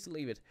good place to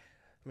leave it.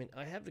 I mean,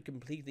 I haven't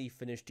completely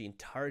finished the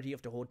entirety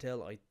of the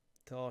hotel. I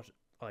thought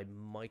I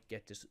might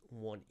get this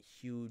one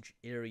huge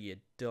area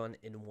done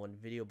in one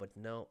video, but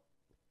no,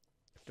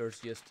 there's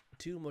just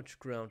too much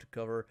ground to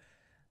cover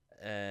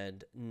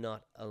and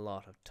not a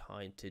lot of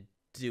time to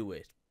do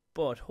it.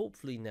 But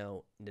hopefully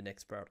now in the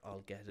next part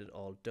I'll get it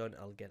all done.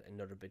 I'll get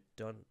another bit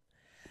done,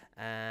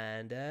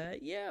 and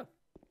yeah.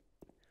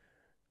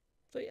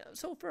 So yeah,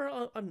 so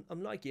far I'm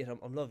liking it.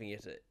 I'm loving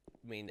it.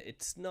 I mean,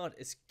 it's not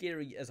as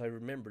scary as I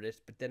remembered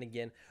it, but then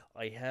again,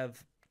 I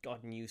have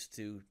gotten used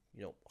to,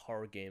 you know,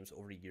 horror games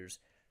over the years.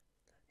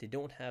 They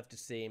don't have the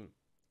same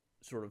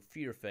sort of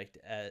fear effect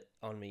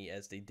on me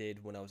as they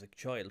did when I was a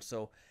child.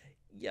 So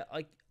yeah,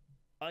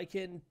 I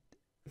can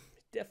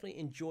definitely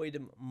enjoy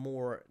them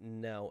more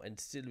now and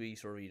still be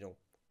sort of, you know,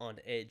 on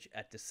edge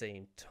at the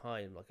same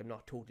time. Like, I'm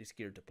not totally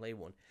scared to play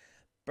one.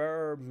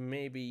 Bar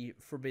maybe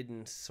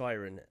Forbidden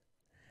Siren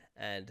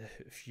and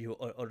a few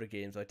other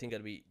games. I think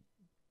I'd be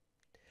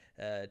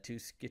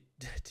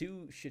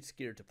too shit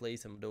scared to play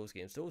some of those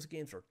games. Those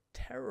games are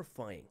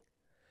terrifying.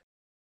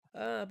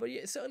 But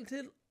yeah, so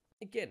until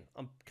again,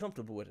 I'm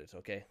comfortable with it.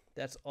 Okay,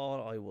 that's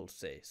all I will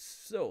say.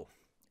 So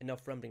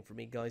enough rambling for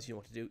me, guys. You know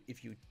what to do.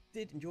 If you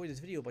did enjoy this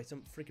video by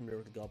some freaking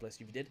miracle, God bless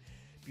you if you did.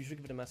 Be sure to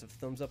give it a massive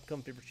thumbs up,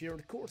 comment, favorite, share, and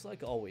of course,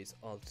 like always,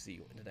 I'll see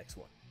you in the next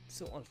one.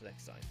 So until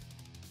next time,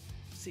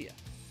 see ya.